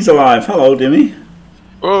 Hey, Dimmy's alive. Hello, Dimmy.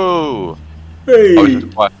 Oh! Hey.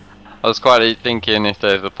 I was quite thinking if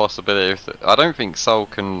there's a possibility. I don't think Sol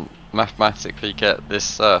can mathematically get this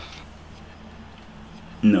surf.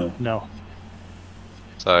 No. No.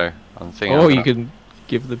 So I'm thinking. Oh, you can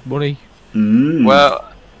give the money. Mm.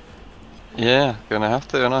 Well, yeah, gonna have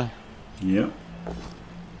to, aren't I? Yeah.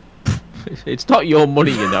 It's not your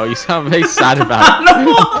money, you sound very sad about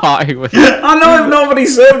parting with it. I know if nobody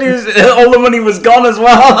served you, all the money was gone as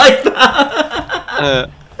well, like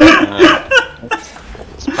that.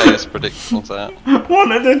 Let's pay us predictions out.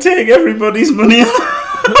 Wanted to take everybody's money and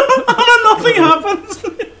nothing happens.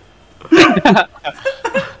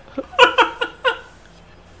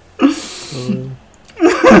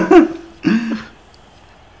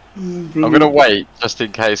 I'm gonna wait just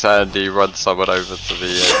in case Andy runs someone over to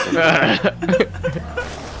the.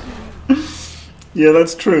 Yeah,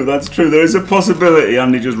 that's true. That's true. There is a possibility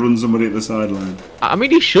Andy just runs somebody at the sideline. I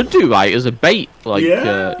mean, he should do right as a bait. Like,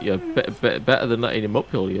 Yeah. better than letting him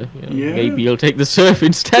uphill. Yeah. Yeah. Maybe he'll take the surf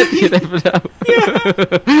instead. You never know.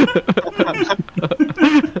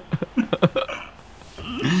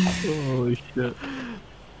 Holy shit.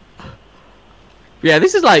 Yeah,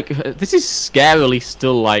 this is scarily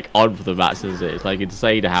still like on for the Mats, isn't it? It's like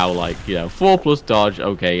insane how 4+ dodge,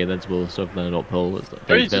 okay, and then we'll stuff then an uphill.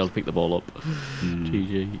 They fail to pick the ball up.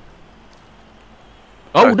 GG.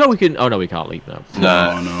 Oh no, we can. Oh no, we can't leap now.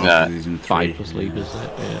 No. He's in 5 3. plus leap, isn't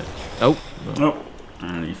it? Yeah. Oh. Oh,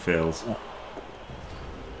 and he fails.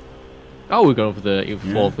 Oh, we're going for the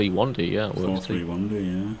 4-3-1-D. Yeah. 4-3-1-D.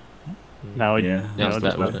 Yeah. Now, Yeah. That's no,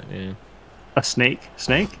 better, wasn't it? Yeah. a snake.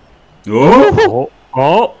 Oh!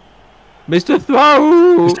 Oh! Mr.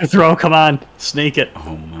 Throw! Mr. Throw, come on, snake it.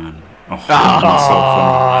 Oh man. Oh,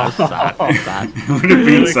 So sad. it would have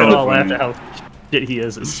been so all funny. laughed at how shit he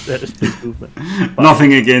is at his movement.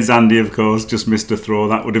 Nothing against Andy, of course. Just Mr. Throw.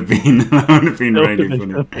 That would have been really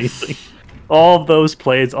funny. Amazing. All those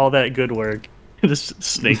plays, all that good work, just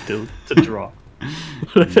snake to draw.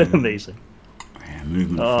 Would have been amazing. Yeah,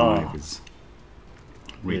 movement 5 is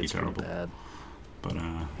really It's terrible. bad. But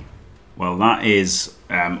well, that is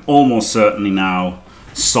almost certainly now.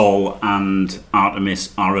 Sol and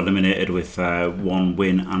Artemis are eliminated with 1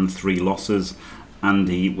 win and 3 losses.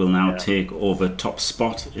 Andy will now Yeah. take over top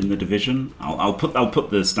spot in the division. I'll put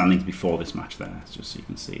the standings before this match there, just so you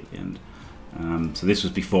can see at the end. So this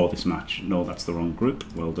was before this match. No, that's the wrong group.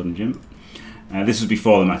 Well done, Jim. This was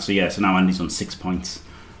before the match. So yeah, so now Andy's on 6 points.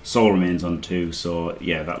 Sol remains on 2. So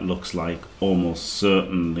yeah, that looks like almost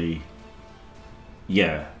certainly.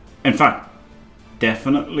 Yeah, in fact,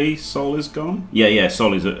 definitely Sol is gone. Yeah,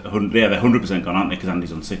 Sol is at 100. Yeah, they're 100% gone, aren't they? Because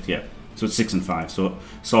Andy's on 6. Yeah, so it's 6 and 5. So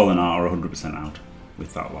Sol and Art are 100% out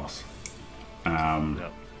with that loss.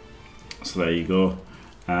 Yep. So there you go.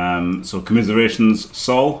 So commiserations,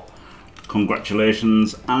 Sol.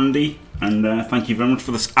 Congratulations, Andy. And thank you very much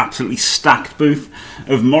for this absolutely stacked booth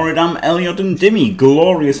of Moridamn, Elyod and Dimmy.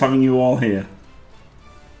 Glorious having you all here.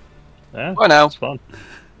 Yeah, Bye now. it's fun.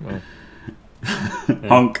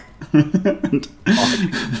 Honk. And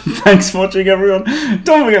thanks for watching, everyone.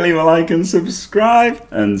 Don't forget to leave a like and subscribe.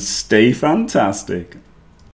 And stay fantastic.